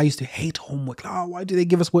whatever, I used to hate homework. Oh, why do they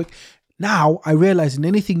give us work? Now I realize in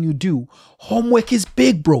anything you do, homework is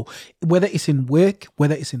big, bro. Whether it's in work,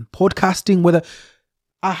 whether it's in podcasting, whether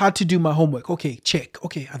I had to do my homework. Okay, check.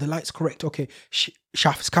 Okay, are the lights correct? Okay,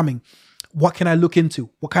 Shaf is coming. What can I look into?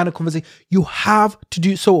 What kind of conversation? You have to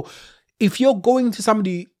do. So if you're going to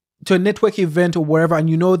to a network event or wherever, and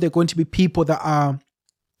you know they're going to be people that are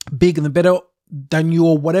big and better than you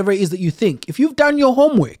or whatever it is that you think, if you've done your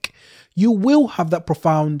homework, you will have that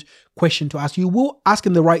profound question to ask. You will ask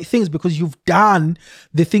him the right things because you've done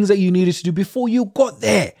the things that you needed to do before you got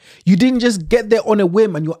there. You didn't just get there on a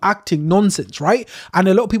whim and you're acting nonsense, right? And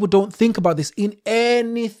a lot of people don't think about this in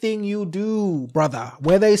anything you do, brother.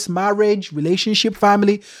 Whether it's marriage, relationship,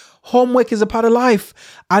 family, homework is a part of life.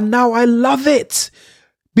 And now I love it.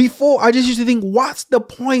 Before, I just used to think, what's the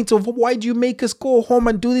point of why do you make us go home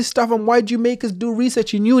and do this stuff? And why do you make us do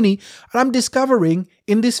research in uni? And I'm discovering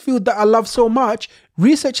in this field that I love so much,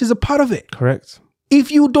 research is a part of it. Correct.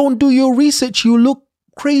 If you don't do your research, you look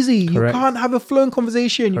crazy. Correct. You can't have a flowing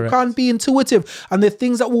conversation. Correct. You can't be intuitive. And the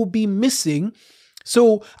things that will be missing.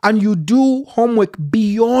 So, and you do homework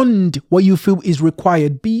beyond what you feel is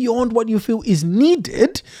required, beyond what you feel is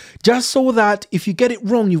needed, just so that if you get it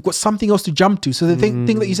wrong, you've got something else to jump to. So the thing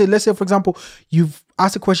that you said, let's say, for example, you've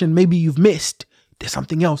asked a question, maybe you've missed, there's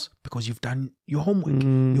something else because you've done your homework,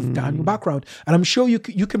 you've done your background. And I'm sure you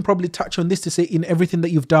can probably touch on this to say in everything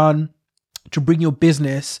that you've done to bring your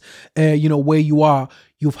business, where you are,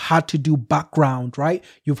 you've had to do background, right?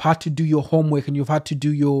 You've had to do your homework and you've had to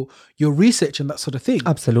do your research and that sort of thing.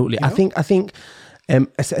 Absolutely. You know? I think,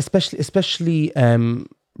 especially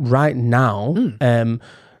right now,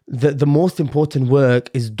 the most important work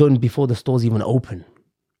is done before the stores even open.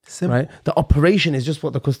 Simple. Right? The operation is just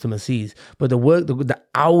what the customer sees, but the work, the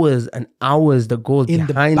hours and hours that goes in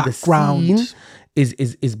behind the scene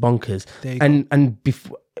is bonkers. And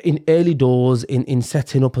before, in early doors, in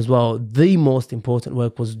setting up as well, the most important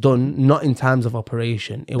work was done not in times of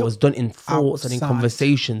operation. It was done in thoughts and in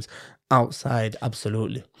conversations outside.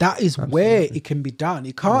 Absolutely. That is where it can be done.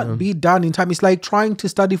 It can't be done in time. It's like trying to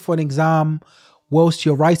study for an exam whilst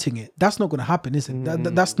you're writing it. That's not going to happen, is it?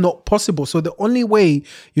 That's not possible. So the only way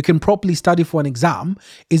you can properly study for an exam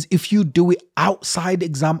is if you do it outside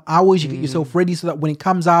exam hours. You get yourself ready so that when it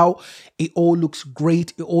comes out, it all looks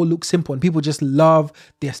great. It all looks simple. And people just love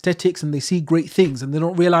the aesthetics and they see great things. And they're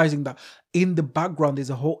not realizing that in the background, there's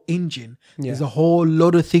a whole engine. Yeah. There's a whole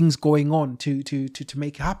lot of things going on to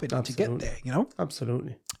make it happen and to get there,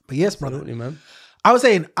 Absolutely. But yes, Absolutely, brother. Man. I was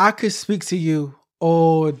saying, I could speak to you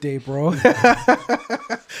all day, bro.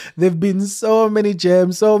 There've been so many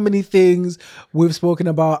gems, so many things we've spoken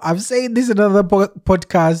about. I've said this in another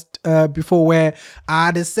podcast before where I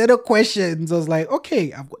had a set of questions. I was like,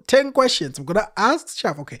 okay, I've got 10 questions. I'm gonna ask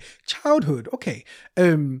Shaf. Okay, childhood. Okay,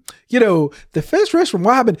 the first restaurant.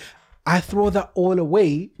 What happened? I throw that all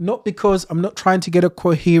away, not because I'm not trying to get a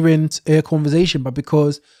coherent conversation, but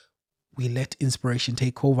because we let inspiration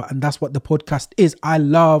take over. And that's what the podcast is. I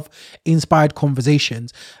love inspired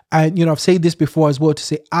conversations. And, I've said this before as well to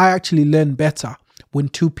say, I actually learn better when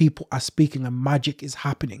two people are speaking and magic is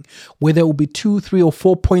happening. Whether it will be 2, 3 or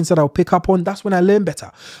 4 points that I'll pick up on, that's when I learn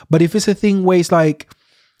better. But if it's a thing where it's like,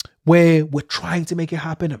 where we're trying to make it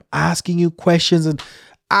happen, I'm asking you questions and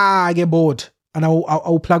I get bored and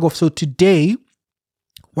I'll plug off. So today,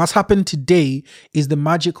 what's happened today is the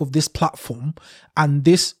magic of this platform and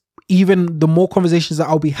this even the more conversations that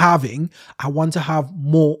I'll be having, I want to have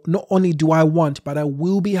more. Not only do I want, but I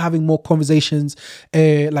will be having more conversations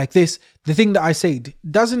like this. The thing that I said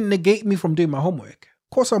doesn't negate me from doing my homework.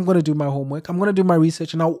 Of course, I'm going to do my homework. I'm going to do my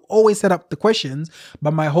research, and I'll always set up the questions.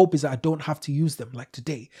 But my hope is that I don't have to use them like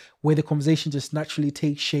today, where the conversation just naturally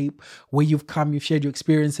takes shape, where you've come, you've shared your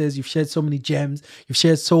experiences, you've shared so many gems, you've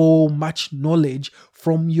shared so much knowledge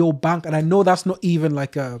from your bank. And I know that's not even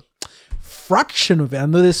like a fraction of it. I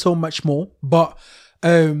know there's so much more, but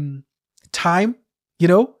time,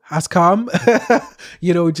 has come,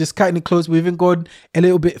 just cutting it close. We've even gone a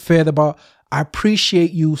little bit further, but I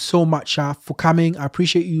appreciate you so much for coming. I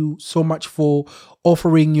appreciate you so much for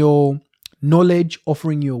offering your knowledge,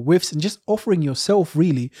 offering your whiffs, and just offering yourself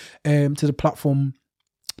really to the platform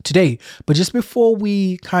today. But just before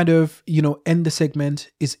we kind of, end the segment,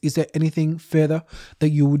 is there anything further that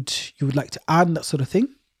you would like to add and that sort of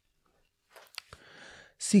thing?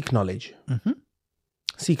 Seek knowledge. Mm-hmm.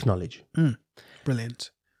 Seek knowledge.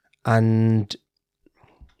 Brilliant. And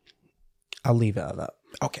I'll leave it at that.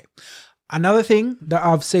 Okay. Another thing that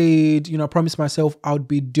I've said, I promised myself I would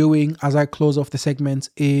be doing as I close off the segment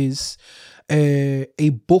is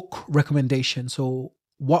a book recommendation. So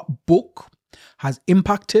what book has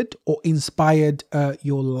impacted or inspired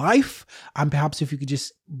your life? And perhaps if you could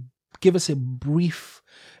just give us a brief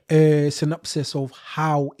synopsis of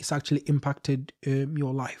how it's actually impacted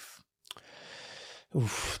your life.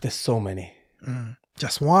 Oof, there's so many.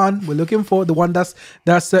 Just one. We're looking for the one that's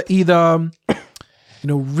either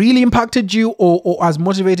really impacted you or has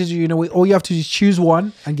motivated you. All you have to do is choose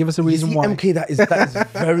one and give us a reason why. MK, that is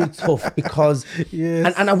very tough because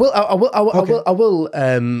yes. and I will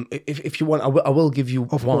if you want I will give you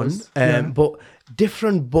of one. Course. Yeah. But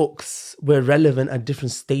different books were relevant at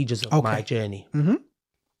different stages of my journey. Mm-hmm.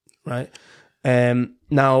 Right.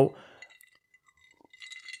 Now,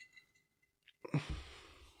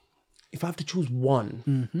 if I have to choose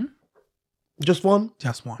one, just one.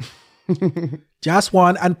 Just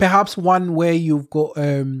one, and perhaps one where you've got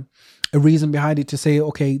a reason behind it to say,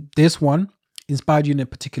 okay, this one inspired you in a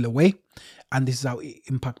particular way, and this is how it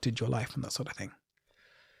impacted your life and that sort of thing.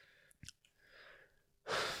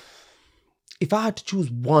 If I had to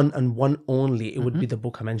choose one and one only, it would be the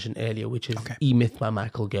book I mentioned earlier, which is E-Myth by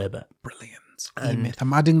Michael Gerber. Brilliant. E-Myth.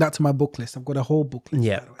 I'm adding that to my book list. I've got a whole book list.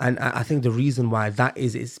 Yeah, and I think the reason why that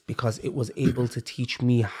is because it was able to teach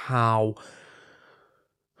me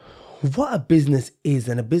what a business is,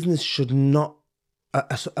 and a business should not.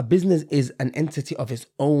 A business is an entity of its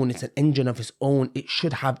own. It's an engine of its own. It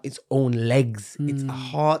should have its own legs. It's a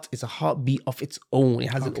heart. It's a heartbeat of its own.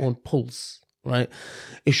 It has its own pulse. Right?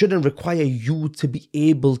 It shouldn't require you to be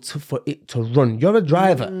able for it to run. You're a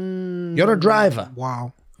driver. You're a driver.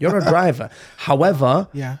 Wow. You're a driver. However,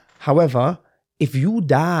 if you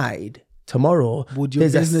died tomorrow, would your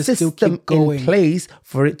there's a business system still keep going? in place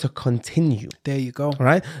for it to continue. There you go.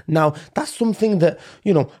 Right? Now, that's something that,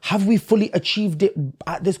 have we fully achieved it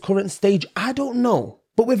at this current stage? I don't know.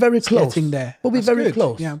 But we're very close. Getting there. But we're very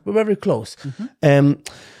close. Yeah. We're very close. And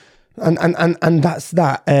that's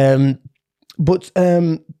that. But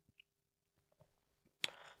I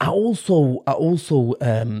also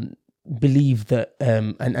believe that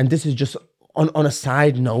and this is just on a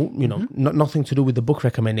side note, nothing to do with the book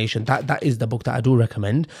recommendation. That is the book that I do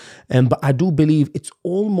recommend. But I do believe it's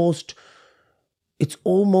almost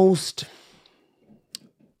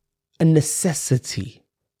a necessity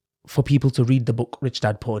for people to read the book Rich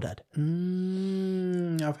Dad Poor Dad.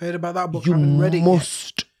 I've heard about that book. You I haven't read it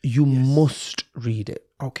yet. Must read it.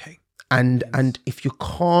 Okay. And if you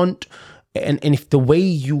can't, and if the way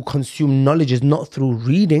you consume knowledge is not through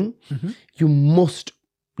reading, you must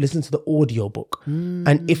listen to the audio book.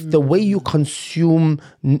 And if the way you consume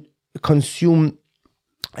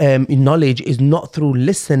knowledge is not through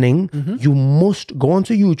listening, you must go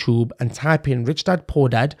onto YouTube and type in Rich Dad Poor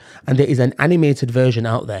Dad, and there is an animated version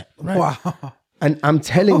out there. Right? Wow. And I'm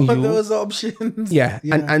telling you, those options. Yeah.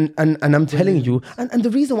 And I'm telling you, and the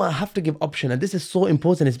reason why I have to give option, and this is so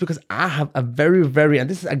important, is because I have a very, very, and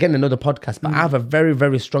this is again another podcast, but I have a very,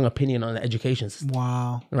 very strong opinion on the education system.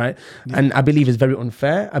 Wow. Right. Yeah. And I believe it's very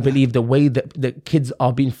unfair. I believe the way that the kids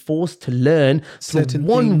are being forced to learn through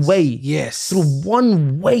one way. Yes. Through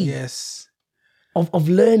one way. Yes. Of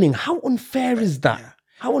learning. How unfair is that? Yeah.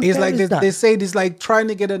 How unfair it's like is that? They say it's like trying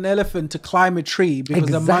to get an elephant to climb a tree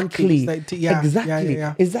because the monkey. Exactly.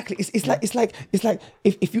 It's like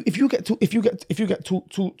if you get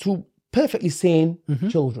two perfectly sane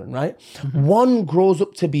children, right? One grows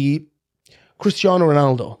up to be Cristiano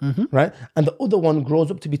Ronaldo, right, and the other one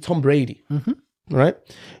grows up to be Tom Brady, right?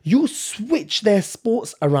 You switch their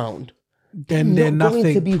sports around, then they're not going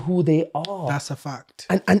to nothing. be who they are. That's a fact.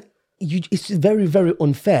 And it's very, very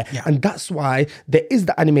unfair. Yeah. And that's why there is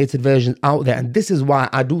the animated version out there. And this is why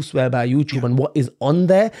I do swear by YouTube and what is on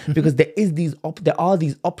there, because there are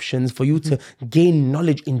these options for you to gain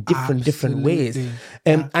knowledge in different ways.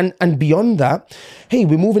 And beyond that, hey,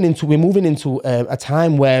 we're moving into a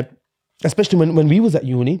time where, especially when we was at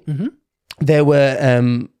uni, there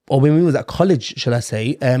were or when we was at college, shall I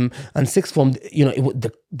say, and sixth form,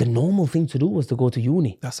 the normal thing to do was to go to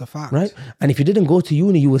uni. That's a fact. Right? And if you didn't go to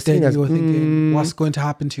uni, you were seen as... you were thinking, what's going to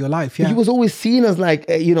happen to your life? Yeah. You was always seen as like,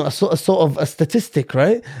 a sort of a statistic,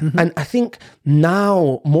 right? And I think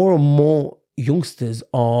now more and more youngsters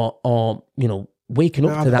are waking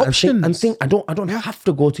up to that and think I don't have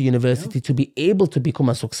to go to university to be able to become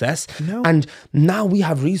a success. No. And now we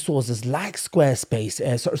have resources like Squarespace,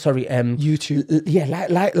 YouTube,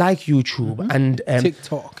 like YouTube and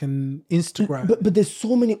TikTok and Instagram. But there's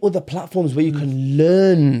so many other platforms where you can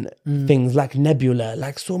learn things like Nebula,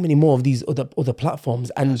 like so many more of these other platforms.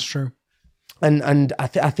 And that's true. And I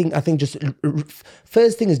think just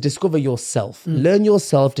first thing is discover yourself, learn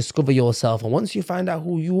yourself, discover yourself, and once you find out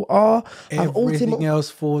who you are, everything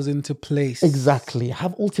else falls into place. Exactly,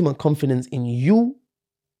 have ultimate confidence in you,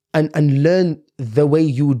 and learn the way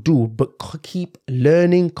you do, but keep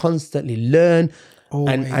learning, constantly learn.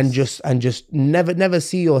 And just never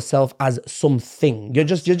see yourself as something. You're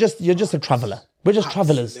just a traveler. We're just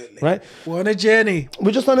travelers, right? We're on a journey.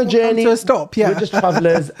 We're just on a journey. To a stop, yeah. We're just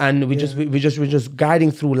travelers, and we're just guiding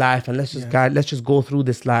through life, and let's just go through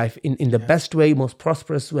this life in the best way, most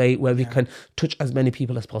prosperous way, where we can touch as many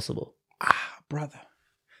people as possible. Brother,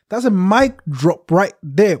 that's a mic drop right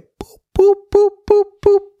there. Boop, boop, boop, boop,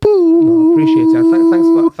 boop, boop. No, appreciate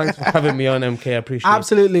it. Thanks for having me on, MK. I appreciate it.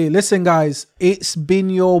 Absolutely. Listen, guys, it's been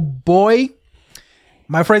your boy.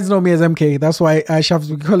 My friends know me as MK. That's why Shaf's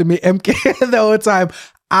been calling me MK the whole time.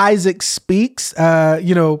 Isaac Speaks.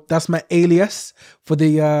 That's my alias for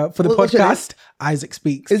the podcast. Isaac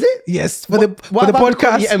Speaks. Is it? Yes, for the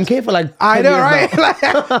podcast. MK for like I know, right?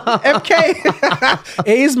 MK.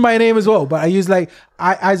 It is my name as well, but I use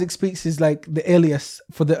Isaac Speaks is like the alias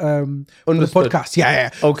for the podcast. Yeah.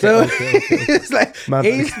 Okay. So, okay. It's like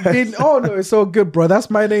it's so good, bro. That's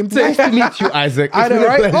my name too. Nice to meet you, Isaac. I know,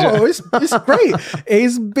 right? Oh, it's great.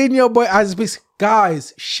 It's been your boy Isaac Speaks.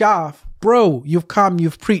 Guys, Shaf, bro, you've come,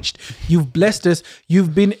 you've preached, you've blessed us,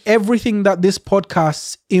 you've been everything that this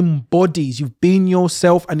podcast embodies. You've been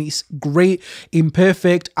yourself, and it's great,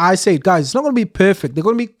 imperfect. I say, guys, it's not going to be perfect. They're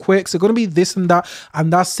going to be quirks, they're going to be this and that,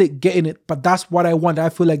 and that's it, getting it. But that's what I want. I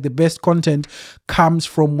feel like the best content comes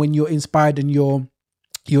from when you're inspired and you're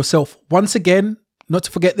yourself. Once again, not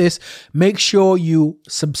to forget this, make sure you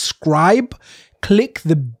subscribe, click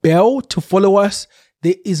the bell to follow us.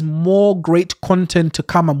 There is more great content to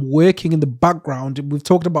come. I'm working in the background. We've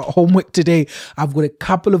talked about homework today. I've got a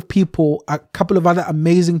couple of other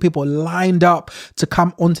amazing people lined up to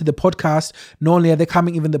come onto the podcast. Not only are they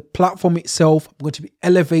coming, even the platform itself, I'm going to be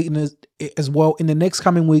elevating it as well in the next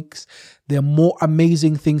coming weeks. There are more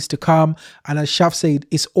amazing things to come. And as Shaf said,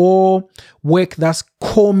 it's all work that's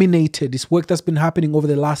culminated. It's work that's been happening over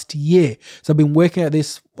the last year. So I've been working at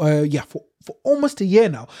this, for almost a year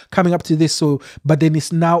now, coming up to this. But then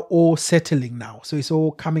it's now all settling now. So it's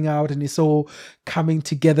all coming out and it's all coming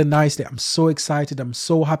together nicely. I'm so excited. I'm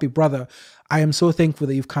so happy, brother. I am so thankful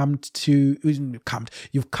that you've come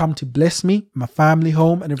to bless me, my family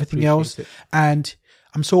home and everything else. And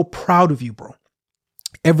I'm so proud of you, bro.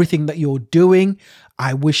 Everything that you're doing,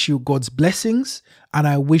 I wish you God's blessings and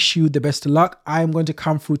I wish you the best of luck. I am going to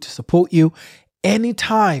come through to support you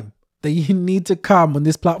anytime that you need to come on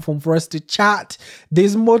this platform for us to chat.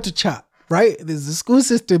 There's more to chat, right? There's the school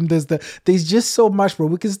system. There's just so much, bro.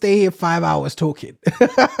 We can stay here 5 hours talking.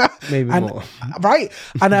 Maybe more. Right.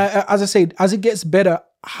 And as I said, as it gets better,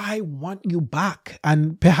 I want you back.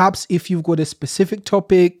 And perhaps if you've got a specific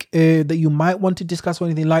topic that you might want to discuss or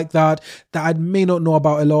anything like that I may not know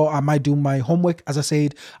about a lot, I might do my homework, as I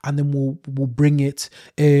said, and then we'll bring it,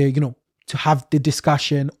 to have the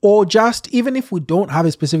discussion, or just even if we don't have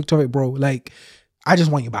a specific topic, bro, like I just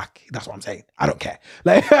want you back. That's what I'm saying. I don't care.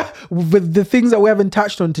 Like with the things that we haven't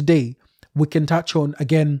touched on today, we can touch on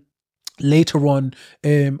again later on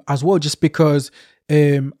as well, just because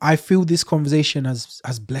I feel this conversation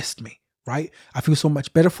has blessed me, right? I feel so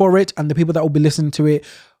much better for it, and the people that will be listening to it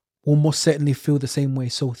will most certainly feel the same way.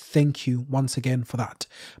 So thank you once again for that.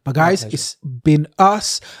 But guys, it's been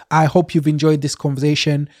us. I hope you've enjoyed this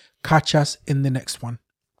conversation. Catch us in the next one.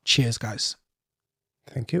 Cheers, guys.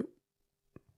 Thank you.